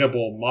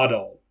sustainable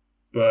model.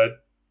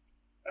 But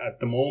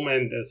at the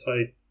moment, it's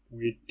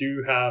we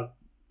do have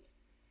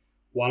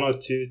 1 or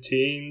 2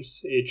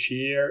 teams each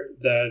year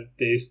that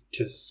they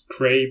just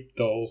scrape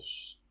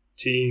those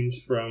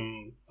teams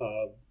from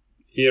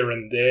here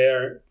and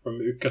there, from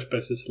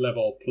Ykköspesis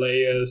level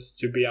players,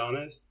 to be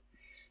honest.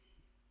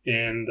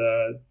 And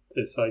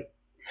it's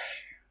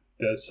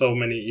there's so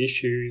many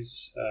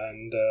issues,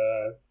 and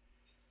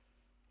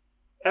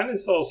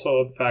it's also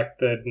a fact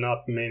that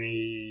not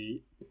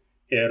many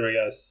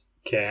areas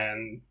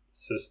can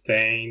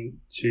sustain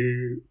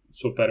 2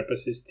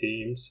 Superpesis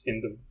teams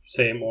in the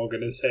same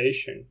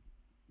organization.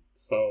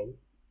 So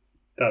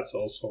that's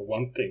also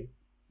one thing.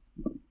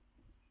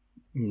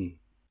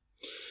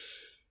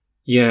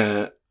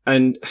 Yeah,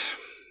 and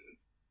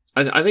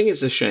I think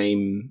it's a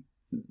shame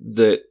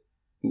that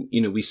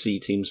we see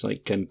teams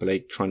like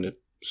Kempele trying to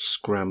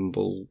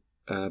scramble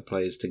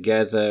players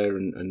together,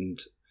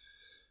 and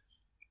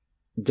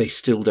they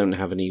still don't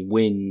have any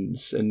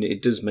wins, and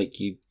it does make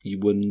you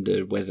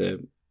wonder whether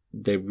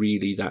they're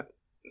really that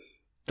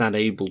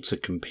able to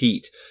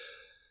compete.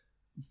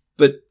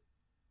 But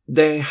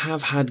they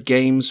have had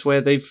games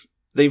where they've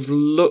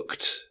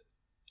looked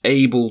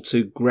able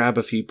to grab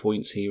a few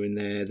points here and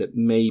there, that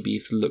maybe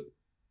if look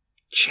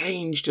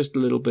change just a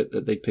little bit,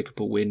 that they pick up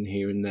a win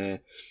here and there.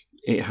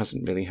 It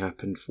hasn't really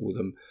happened for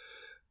them.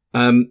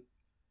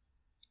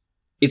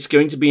 It's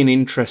going to be an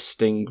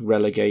interesting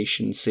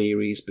relegation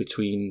series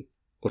between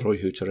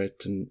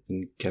Röyhytyrät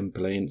and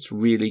Kempele, and it's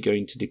really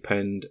going to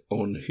depend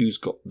on who's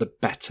got the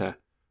better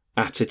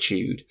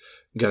attitude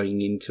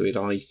going into it,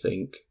 I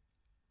think,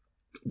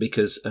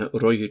 because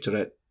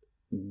Röyhytyrät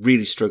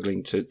really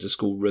struggling to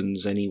score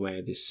runs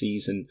anywhere this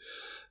season.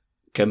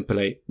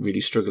 Kempele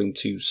really struggling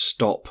to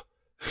stop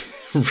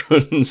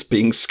runs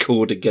being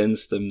scored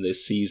against them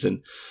this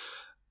season.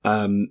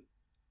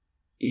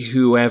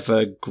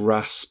 Whoever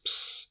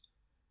grasps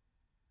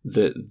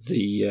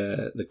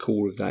the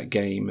core of that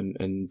game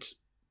and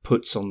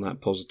puts on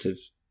that positive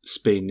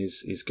spin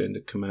is going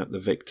to come out the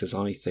victors,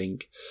 I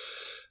think.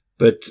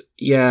 But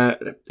yeah,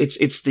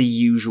 it's the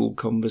usual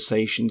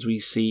conversations we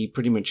see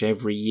pretty much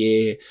every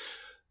year.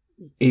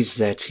 Is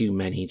there too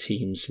many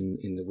teams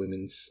in the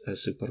women's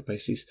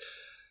Superpesis?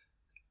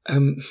 I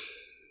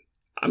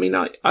mean,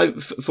 I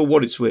for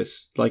what it's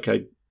worth, like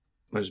I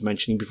was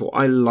mentioning before,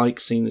 I like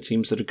seeing the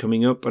teams that are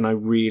coming up, and I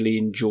really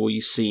enjoy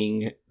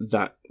seeing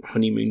that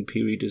honeymoon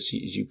period, as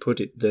you put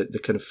it, the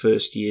kind of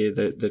first year,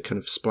 the kind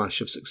of splash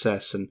of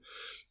success. And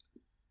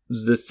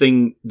the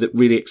thing that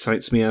really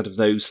excites me out of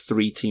those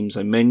three teams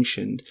I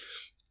mentioned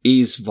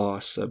is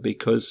Vasa,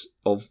 because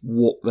of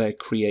what they're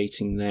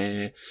creating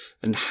there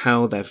and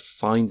how they're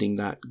finding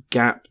that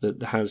gap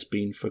that has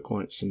been for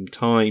quite some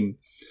time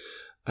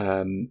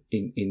in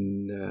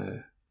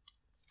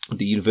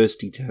the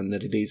university town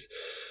that it is.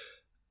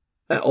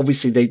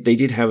 Obviously, they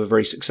did have a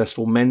very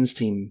successful men's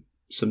team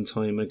some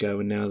time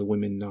ago, and now the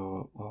women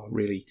are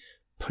really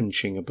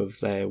punching above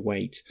their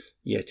weight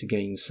yet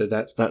again. So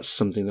that's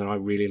something that I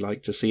really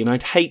like to see, and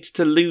I'd hate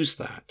to lose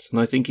that.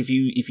 And I think if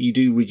you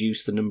do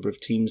reduce the number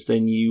of teams,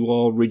 then you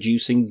are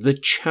reducing the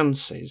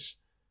chances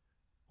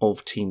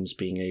of teams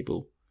being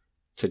able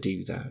to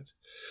do that.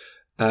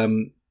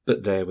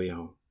 But there we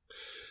are.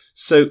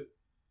 So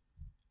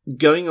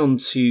going on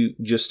to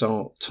just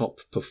our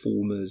top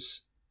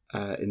performers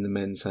in the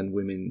men's and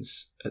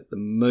women's at the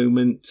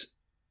moment.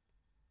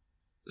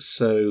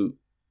 So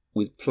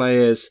with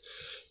players,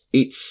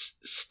 it's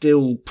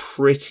still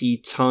pretty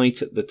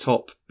tight at the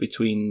top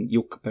between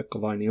Jukka-Pekka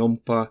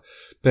Vainio-Ompa,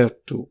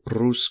 Arttu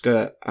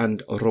Ruuska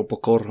and Robo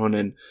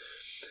Korhonen.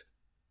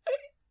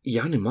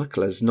 Janne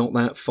Makela's not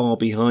that far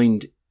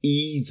behind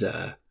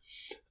either.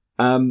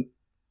 Are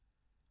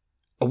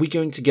we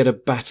going to get a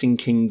batting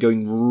king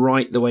going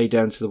right the way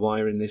down to the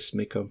wire in this,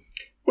 Mikko?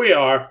 We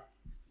are.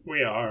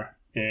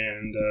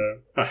 And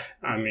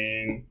I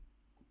mean,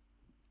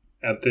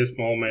 at this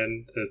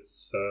moment,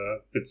 it's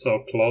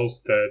so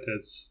close that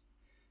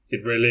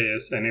it really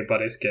is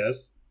anybody's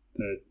guess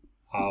that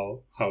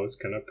how it's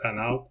gonna pan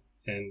out.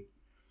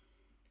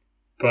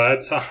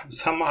 But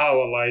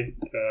somehow, like,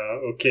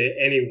 okay,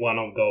 any one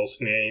of those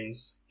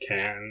names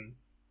can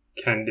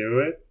do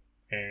it,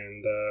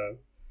 and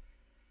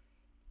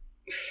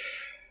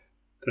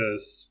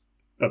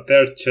but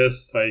they're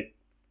just like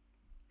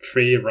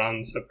 3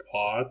 runs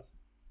apart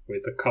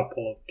with a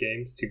couple of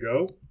games to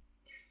go.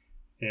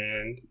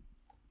 And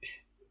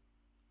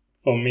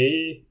for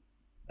me,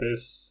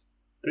 this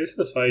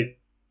is like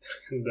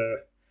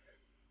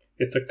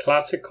it's a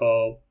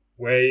classical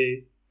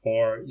way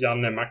for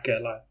Janne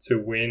Makela to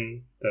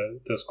win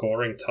the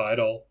scoring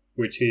title,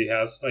 which he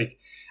has, like,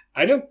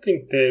 I don't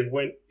think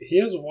he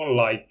has won,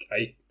 like,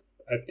 I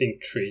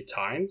think 3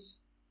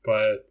 times,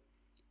 but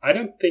I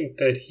don't think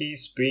that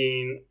he's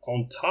been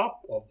on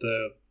top of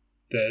the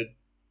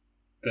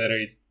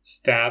very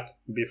stat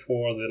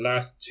before the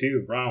last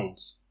 2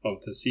 rounds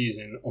of the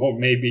season, or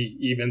maybe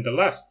even the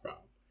last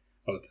round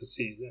of the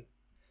season.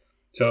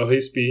 So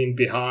he's been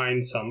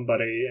behind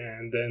somebody,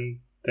 and then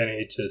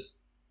he just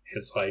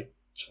hits like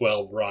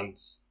 12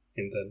 runs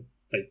in the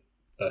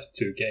last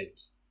 2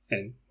 games,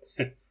 and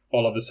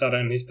all of a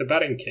sudden he's the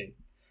batting king.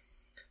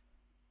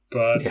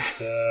 But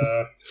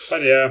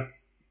yeah,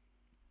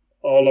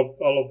 all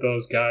of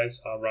those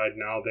guys are right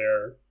now,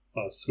 they're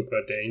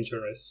super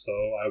dangerous, so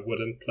I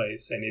wouldn't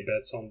place any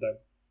bets on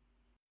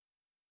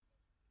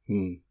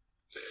them.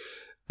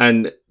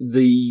 And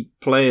the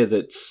player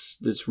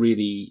that's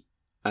really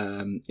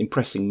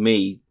impressing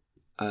me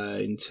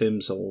in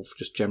terms of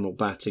just general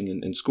batting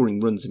and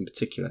scoring runs in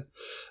particular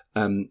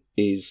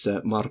is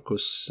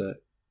Markus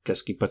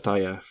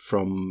Keskipataja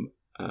from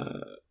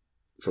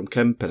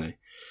Kempele.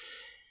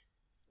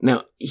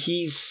 Now,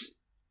 he's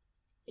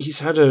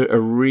had a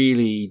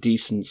really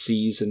decent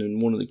season,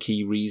 and one of the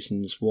key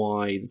reasons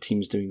why the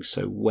team's doing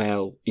so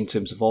well in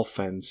terms of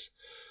offense.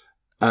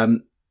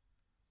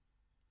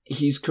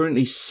 he's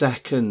currently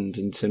second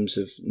in terms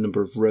of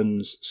number of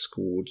runs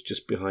scored,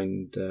 just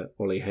behind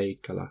Olli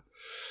Heikkilä.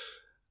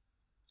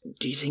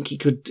 Do you think he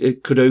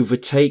could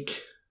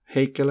overtake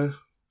Heikkilä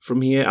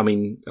from here? I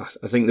mean,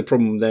 I think the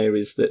problem there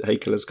is that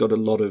Heikkilä's got a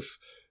lot of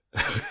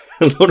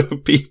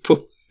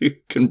people who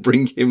can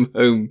bring him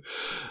home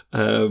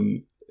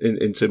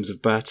in terms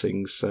of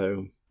batting.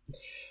 So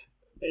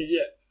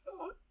yeah,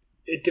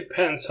 it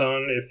depends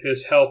on if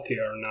he's healthy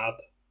or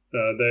not.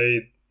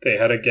 They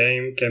had a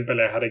game.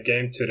 Kempele had a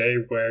game today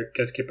where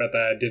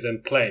Keskipäätä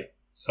didn't play,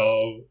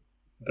 so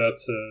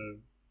that's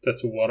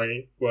a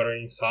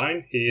worrying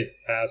sign. He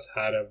has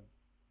had a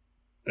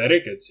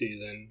very good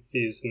season.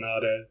 He's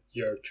not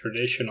your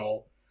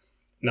traditional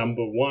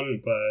number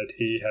one, but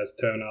he has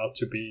turned out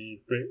to be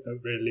a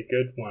really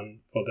good one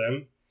for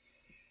them.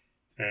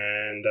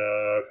 And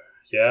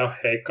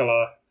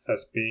Heikkilä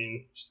has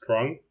been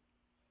strong,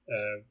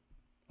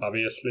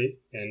 obviously,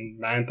 and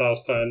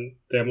Mäentausta and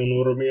Teemu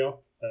Nurmio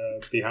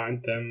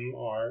behind them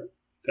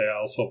they are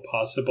also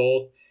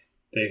possible.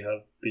 They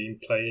have been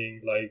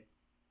playing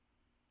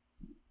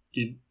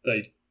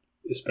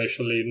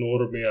especially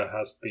Nurmio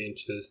has been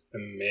just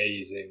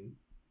amazing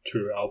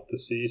throughout the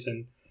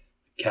season,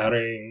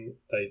 carrying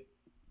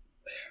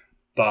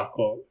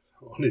Taco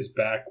on his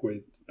back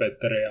with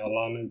Petteri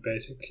Alanen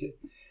basically.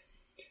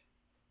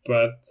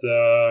 But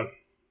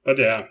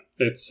yeah,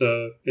 it's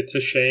a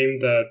shame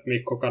that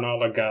Mikko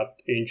Kanala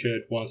got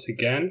injured once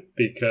again,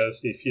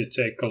 because if you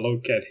take a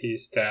look at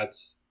his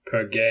stats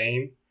per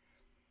game,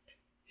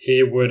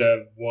 he would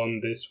have won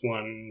this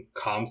one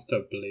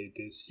comfortably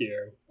this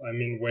year. I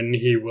mean, when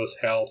he was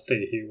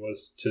healthy, he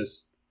was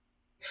just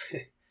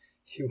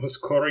he was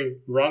scoring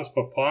runs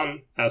for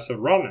fun as a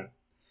runner,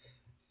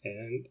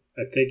 and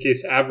I think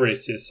his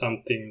average is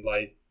something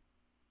like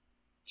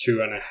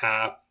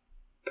 2.5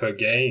 per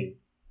game,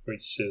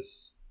 which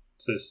is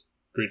just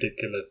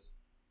ridiculous.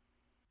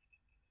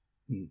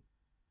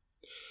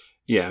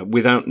 Yeah,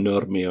 without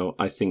Nurmio,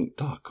 I think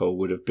Darko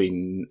would have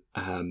been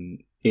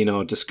in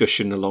our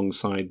discussion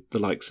alongside the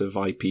likes of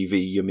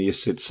IPV,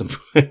 Yamiusit,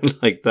 somewhere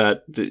like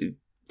that.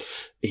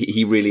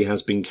 He really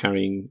has been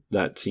carrying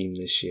that team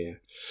this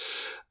year.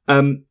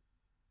 Going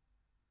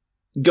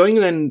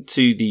then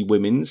to the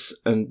women's,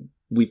 and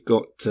we've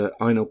got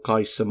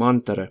Aino-Kaisa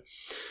Mantere,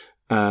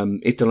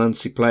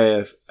 Italansi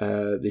player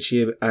this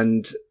year,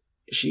 and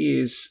she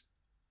is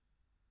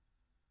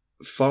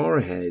far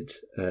ahead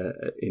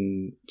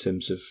in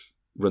terms of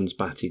runs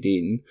batted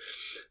in.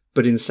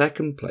 But in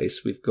second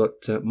place, we've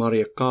got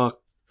Maria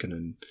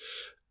Kaakkonen.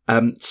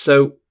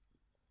 So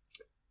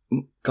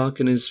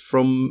Kaakkonen is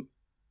from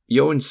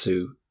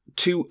Joensuu.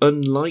 Two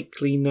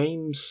unlikely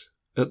names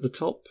at the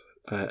top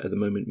at the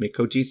moment,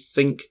 Mikko. Do you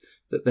think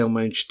that they'll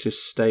manage to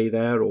stay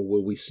there, or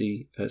will we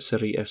see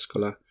Sari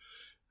Eskola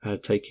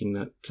taking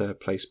that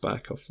place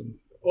back off them?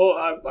 Well,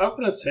 I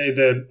want to say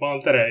that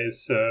Mantere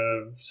is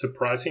a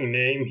surprising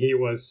name. She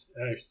was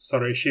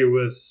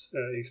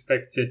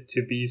expected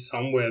to be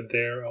somewhere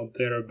there or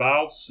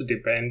thereabouts,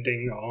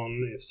 depending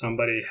on if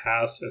somebody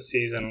has a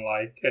season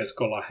like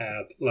Eskola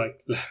had,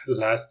 like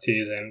last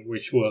season,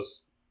 which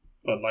was,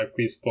 like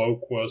we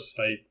spoke, was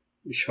like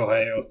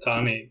Shohei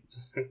Ohtani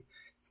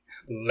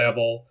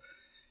level.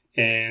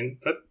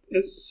 But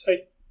it's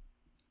like,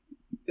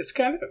 it's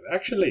kind of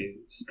actually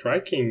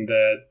striking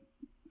that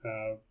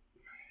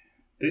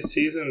this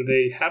season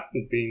they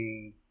haven't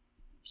been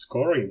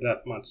scoring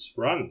that much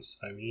runs.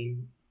 I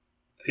mean,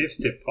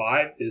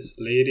 55 is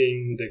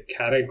leading the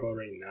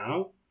category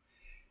now,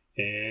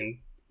 and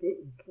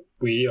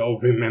we all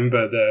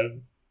remember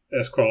that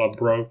Eskola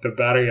broke the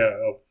barrier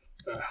of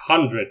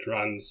 100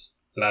 runs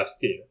last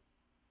year,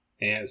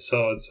 and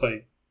so it's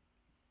like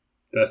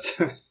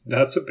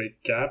that's a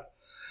big gap.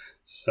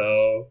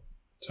 So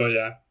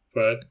yeah,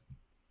 but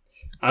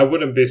I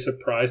wouldn't be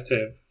surprised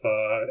if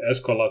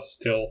Eskola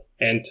still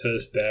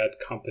enters that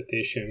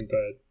competition,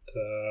 but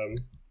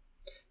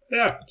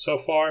yeah, so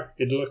far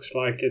it looks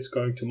like it's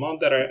going to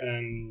Mantere,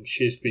 and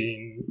she's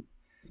been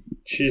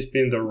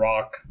the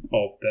rock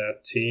of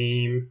that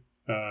team,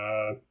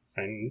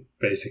 and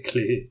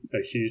basically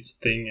a huge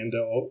thing in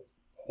the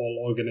whole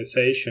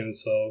organization.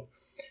 So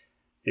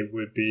it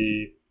would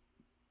be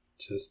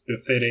just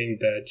befitting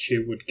that she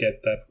would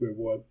get that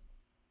reward.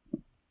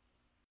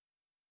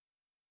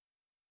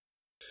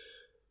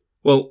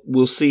 Well,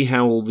 we'll see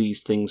how all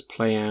these things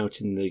play out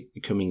in the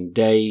coming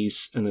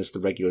days and as the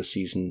regular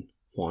season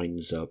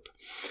winds up.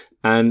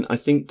 And I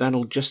think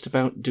that'll just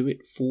about do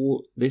it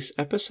for this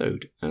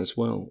episode as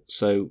well.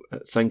 So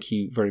thank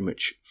you very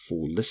much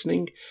for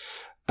listening.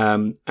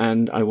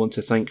 And I want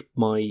to thank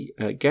my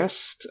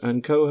guest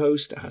and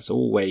co-host, as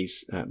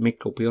always,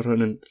 Mikko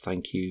Pirhonen.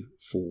 Thank you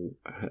for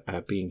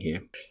being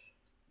here.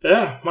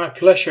 Yeah, my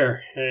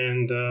pleasure.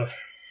 And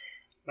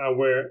now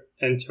we're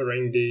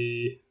entering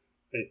the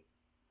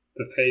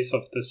phase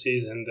of the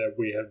season that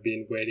we have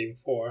been waiting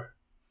for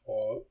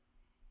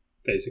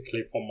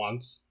basically for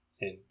months,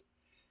 and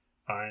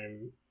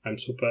I'm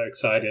super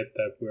excited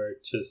that we're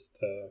just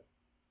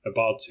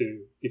about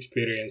to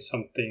experience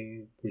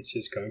something which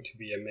is going to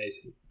be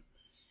amazing.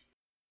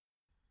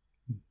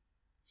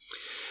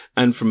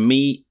 And from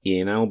me,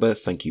 Ian Alba,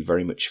 thank you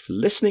very much for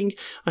listening.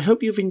 I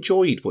hope you've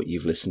enjoyed what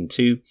you've listened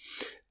to.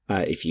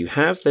 If you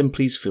have, then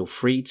please feel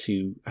free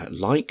to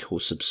like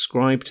or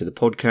subscribe to the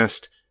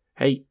podcast.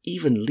 Hey,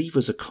 even leave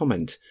us a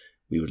comment.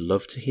 We would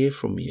love to hear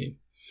from you.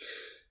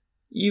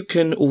 You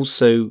can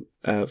also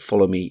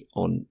follow me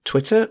on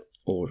Twitter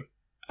or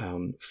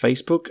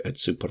Facebook at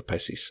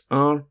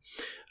SuperPesisR,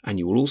 and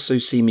you will also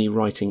see me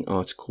writing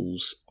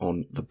articles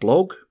on the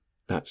blog.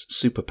 That's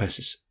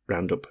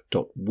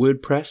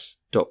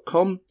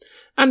superpesisroundup.wordpress.com,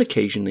 and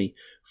occasionally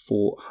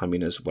for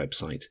Hamina's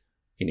website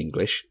in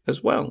English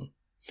as well.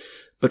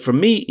 But from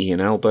me,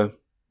 Ian Alba,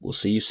 we'll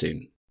see you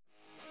soon.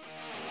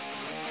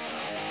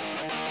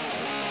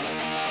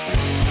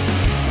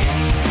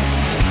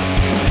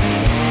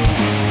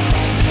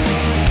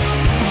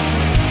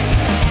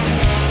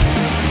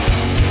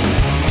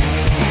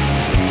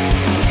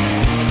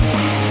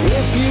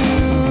 If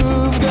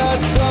you've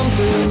got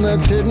something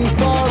that's hidden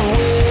far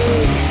away,